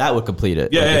that would complete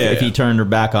it. Yeah, if he turned her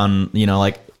back on,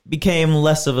 like became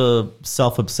less of a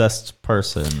self-obsessed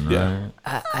person. Yeah.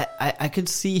 Right? I could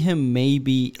see him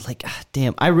maybe like,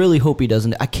 damn, I really hope he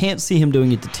doesn't. I can't see him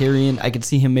doing it to Tyrion. I could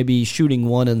see him maybe shooting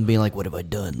one and being like, what have I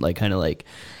done? Like, kind of like,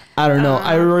 I don't know.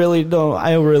 I really don't.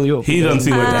 I really hope he doesn't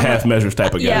seem like the half measures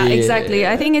type of guy. Yeah, exactly.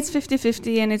 I think it's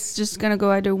 50-50 and it's just going to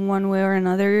go either one way or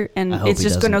another. And it's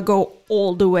just going to go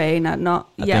all the way. Not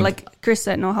like Chris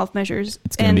said, no half measures.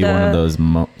 It's going to be one of those...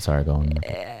 Sorry, go on.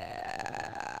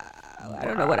 I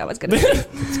don't know what I was going to say.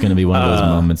 It's going to be one of those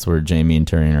moments where Jaime and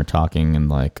Tyrion are talking and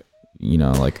like,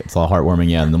 like it's all heartwarming.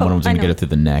 Yeah, and then one of them's going to get it through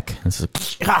the neck. It's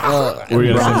like,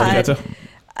 we're going to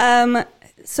say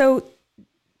So,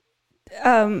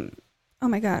 oh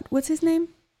my God, what's his name?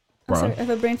 I'm sorry, I have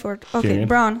a brain fart. Okay,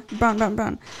 Bronn.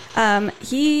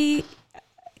 He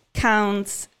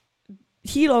counts.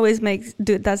 He always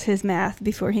does his math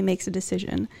before he makes a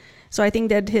decision. So I think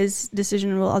that his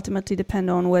decision will ultimately depend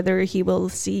on whether he will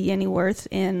see any worth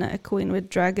in a Queen with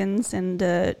Dragons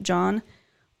and Jon,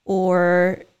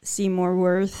 or see more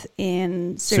worth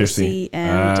in Cersei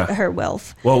and her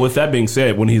wealth. Well, with that being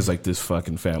said, when he's like, this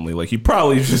fucking family, like he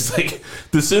probably is just like,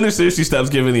 the sooner Cersei stops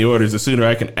giving the orders, the sooner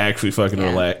I can actually fucking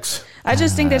relax. I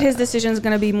just think that his decision is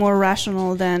going to be more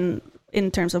rational than in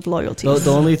terms of loyalty.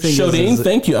 The only thing Shodine,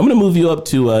 thank you. I'm going to move you up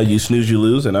to You Snooze, You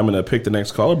Lose, and I'm going to pick the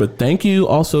next caller, but thank you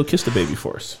also Kiss the Baby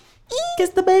for us.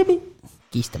 Kiss the baby.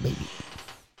 Kiss the baby.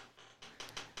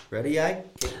 Ready,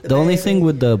 The only thing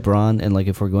with the Bronn, and like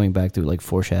if we're going back to like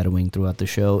foreshadowing throughout the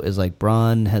show, is like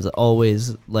Bronn has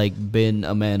always like been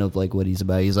a man of like what he's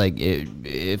about. He's like,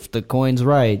 if the coin's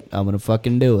right, I'm gonna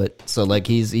fucking do it. So like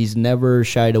he's never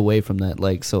shied away from that.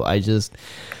 Like, so I just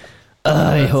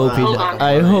I hope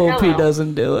he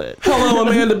doesn't do it. Hello,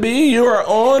 Amanda B. You are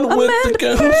on with the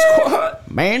Gun Squad.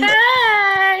 Amanda.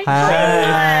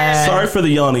 Hi. Sorry for the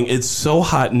yawning. It's so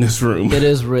hot in this room. It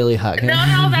is really hot.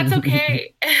 No, that's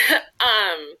okay.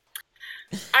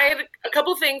 I had a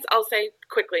couple things I'll say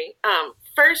quickly.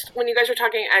 First, when you guys were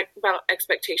talking about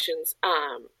expectations,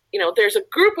 there's a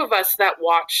group of us that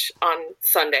watch on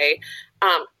Sunday,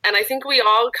 and I think we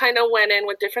all kind of went in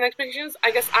with different expectations.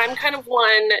 I guess I'm kind of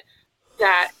one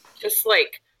that just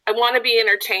like, I want to be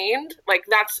entertained. Like,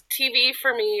 that's TV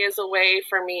for me is a way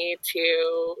for me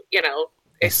to,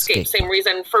 escape. Same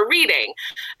reason for reading.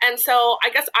 And so I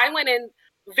guess I went in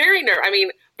very nervous. I mean,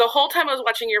 the whole time I was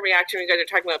watching your reaction, you guys are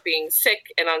talking about being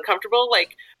sick and uncomfortable.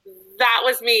 Like, that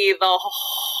was me the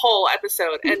whole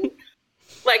episode. And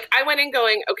like, I went in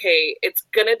going, okay, it's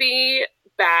going to be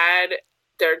bad.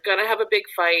 They're going to have a big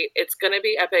fight. It's going to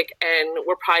be epic. And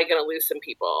we're probably going to lose some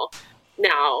people.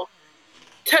 Now,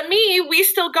 to me, we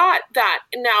still got that.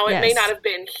 Now, it may not have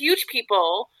been huge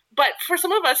people, but for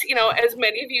some of us, as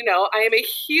many of you know, I am a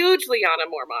huge Lyanna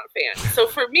Mormont fan. So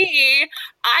for me,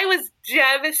 I was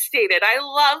devastated. I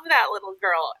love that little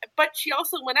girl, but she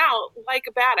also went out like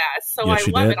a badass. So I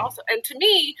love it also. And to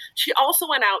me, she also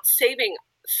went out saving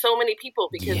so many people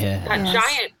because that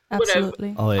giant would have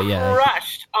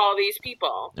crushed all these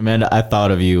people. Amanda, I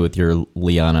thought of you with your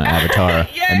Lyanna avatar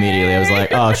immediately. I was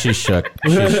like, oh, she's shook.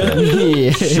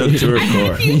 Shook to her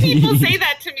core. A few people say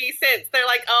that to me since. They're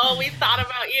like, oh, we thought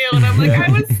about you. And I'm like,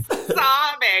 I was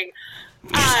sobbing.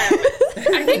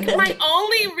 I think my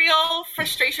only real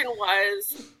frustration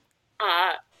was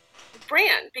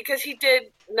Bran, because he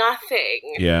did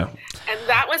nothing. Yeah. And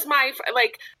that was my,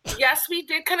 yes, we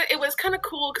did it was kind of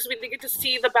cool because we did get to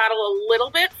see the battle a little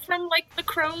bit from, the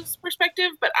Crow's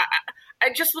perspective, but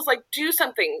I just was like, do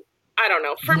something. I don't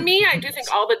know. For me, I do think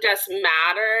all the deaths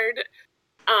mattered,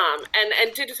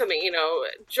 and did something,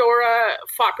 Jorah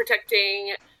fought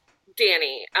protecting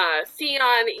Dany.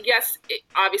 Theon, yes,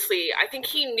 obviously, I think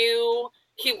he knew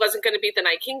he wasn't going to beat the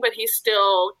Night King, but he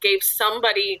still gave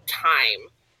somebody time.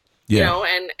 Yeah.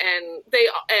 And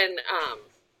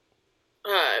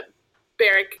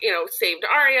Beric, saved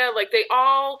Arya. Like, they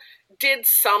all did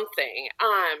something.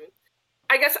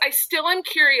 I guess I still am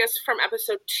curious from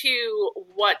episode 2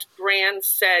 what Bran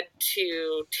said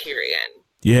to Tyrion.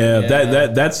 Yeah,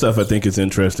 that stuff I think is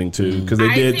interesting too, because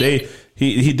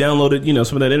he downloaded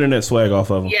some of that internet swag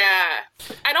off of him. Yeah,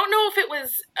 I don't know if it was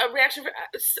a reaction from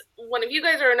one of you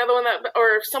guys or another one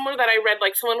or someone that I read,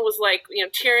 like someone was like,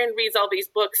 Tyrion reads all these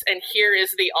books and here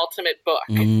is the ultimate book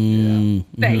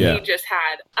that he just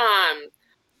had.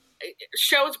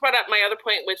 Shows brought up my other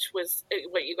point, which was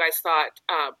what you guys thought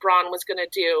Bronn was going to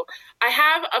do. I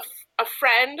have a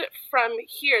friend from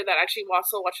here that actually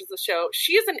also watches the show.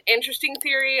 She has an interesting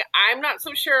theory. I'm not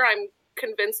so sure I'm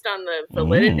convinced on the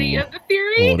validity of the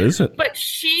theory. What is it? But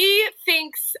she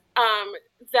thinks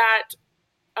that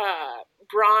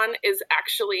Bronn is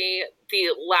actually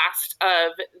the last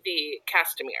of the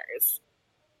Castamirs.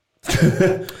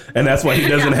 And that's why he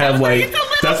doesn't have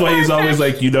that's why he's always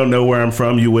like, you don't know where I'm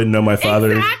from, you wouldn't know my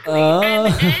father. Exactly.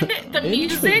 And the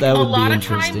music, that would a lot be of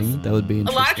interesting. times, that would be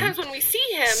interesting. A lot of times when we see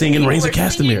him singing Reigns of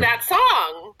Castamere, that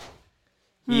song.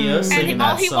 And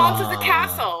all he wants is a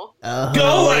castle.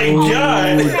 Oh my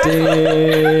god!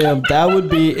 Damn, that would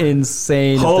be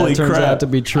insane. Holy if that turns crap. out to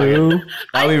be true.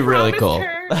 That would be really cool.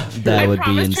 That would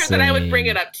be insane. I promised her that I would bring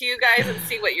it up to you guys and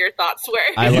see what your thoughts were.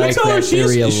 I like that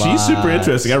theory a lot. She's super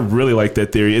interesting. I really like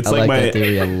that theory. It's like that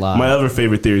theory a lot. My other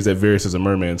favorite theory is that Varys is a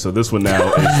merman. So this one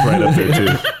now is right up there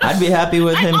too. I'd be happy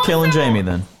with him killing Jaime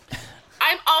then.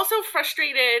 I'm also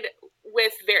frustrated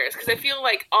with Varys because I feel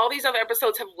like all these other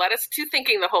episodes have led us to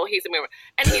thinking the whole he's a merman.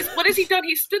 And what has he done?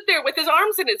 He stood there with his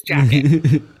arms in his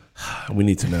jacket. We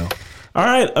need to know. All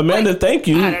right, Amanda, thank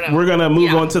you. We're gonna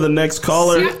move on to the next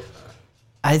caller.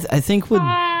 I think with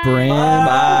Bran,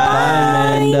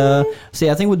 Amanda. See,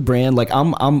 I think with Bran, like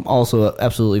I'm also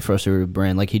absolutely frustrated with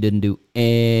Bran. Like he didn't do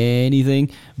anything,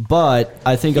 but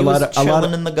I think in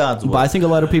the Gods. But I think a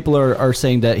lot of people are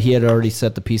saying that he had already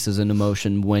set the pieces into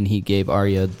motion when he gave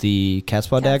Arya the cat's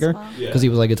paw dagger, because he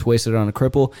was like, it's wasted on a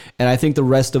cripple. And I think the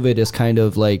rest of it is kind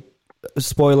of like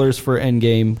spoilers for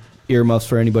Endgame. Earmuffs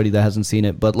for anybody that hasn't seen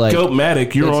it, but like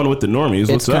Goatmatic, you're on with the normies.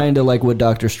 What's it's kind of like what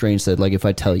Doctor Strange said. Like if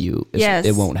I tell you,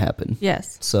 it won't happen.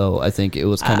 Yes. So I think it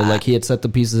was kind of like he had set the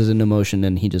pieces into motion,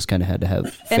 and he just kind of had to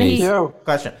have faith.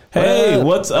 Question. Hey,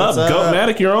 what's up,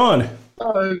 Goatmatic? You're on.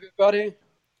 Hello, everybody.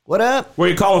 What up? Where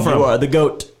are you calling from? You are the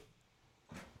goat.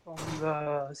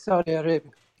 From Saudi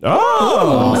Arabia.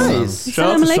 Oh, nice.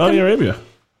 Shout out to Saudi Arabia.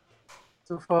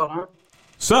 Too far, huh?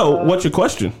 So, what's your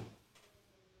question?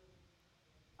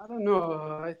 I don't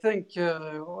know. I think,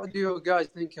 what do you guys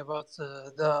think about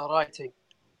the writing?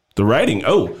 The writing?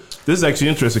 Oh, this is actually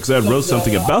interesting because I wrote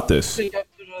something about this.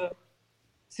 After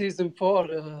season 4,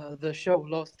 the show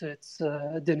lost its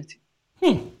identity.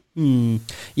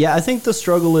 Yeah, I think the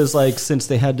struggle is like since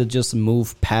they had to just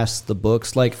move past the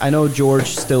books. Like I know George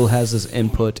still has his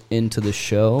input into the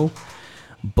show,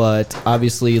 but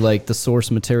obviously like the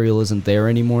source material isn't there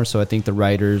anymore. So I think the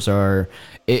writers are.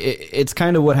 It's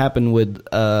kind of what happened with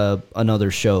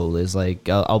another show. Is like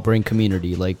I'll bring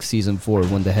Community, like season 4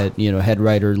 when the head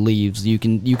writer leaves. You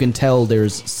can tell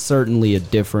there's certainly a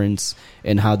difference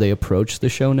in how they approach the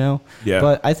show now. Yeah.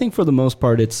 But I think for the most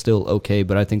part it's still okay.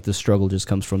 But I think the struggle just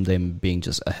comes from them being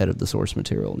just ahead of the source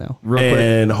material now.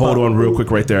 And hold on real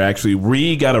quick right there. Actually,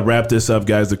 we got to wrap this up,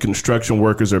 guys. The construction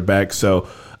workers are back. So,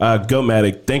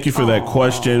 Goatmatic, thank you for that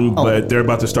question. But they're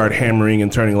about to start hammering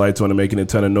and turning lights on and making a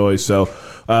ton of noise. So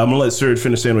I'm going to let Serge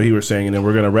finish saying what he was saying, and then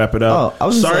we're going to wrap it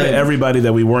up. Sorry to everybody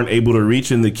that we weren't able to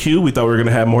reach in the queue. We thought we were going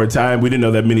to have more time. We didn't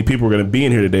know that many people were going to be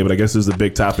in here today, but I guess this is a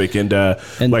big topic. And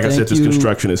like I said, this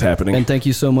construction is happening. And thank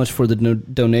you so much for the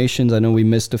donations. I know we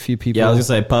missed a few people. Yeah, I was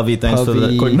going to say, Puvy, thanks for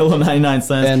the quick 99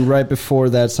 cents. And right before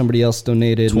that, somebody else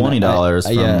donated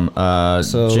 $20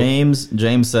 from James.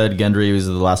 James said Gendry was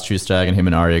the last true stag, and him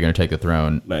and Arya are going to take the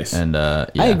throne. Nice. And I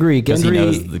agree.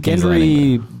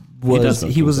 Gendry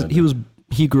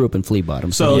he grew up in Flea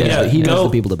Bottom, so he knows the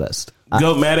people the best.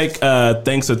 Goatmatic,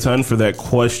 thanks a ton for that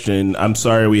question. I'm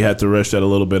sorry we had to rush that a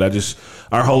little bit.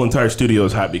 Our whole entire studio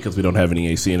is hot because we don't have any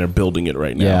AC and they're building it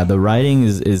right now. Yeah, the writing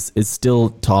is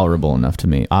still tolerable enough to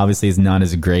me. Obviously, it's not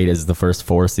as great as the first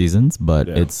 4 seasons, but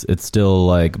it's still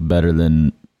like better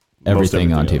than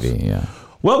everything on TV. Else. Yeah.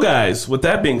 Well, guys, with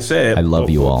that being said, I love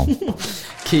you all.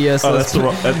 Kia says, that's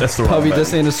the wrong. Probably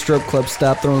this ain't a strip club.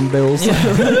 Stop throwing bills.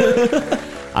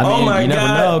 I mean, you never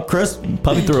know. Chris,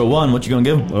 Puppy threw a 1. What you gonna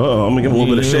give him? Oh, I'm gonna give him a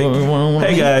little bit of shake.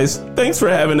 Hey guys, thanks for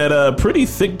having that pretty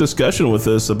thick discussion with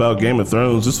us about Game of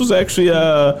Thrones. This was actually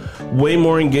way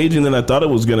more engaging than I thought it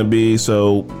was gonna be.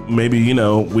 So maybe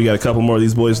we got a couple more of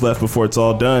these boys left before it's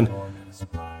all done.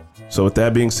 So with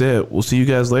that being said, we'll see you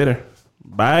guys later.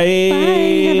 Bye. Bye.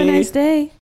 Have a nice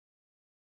day.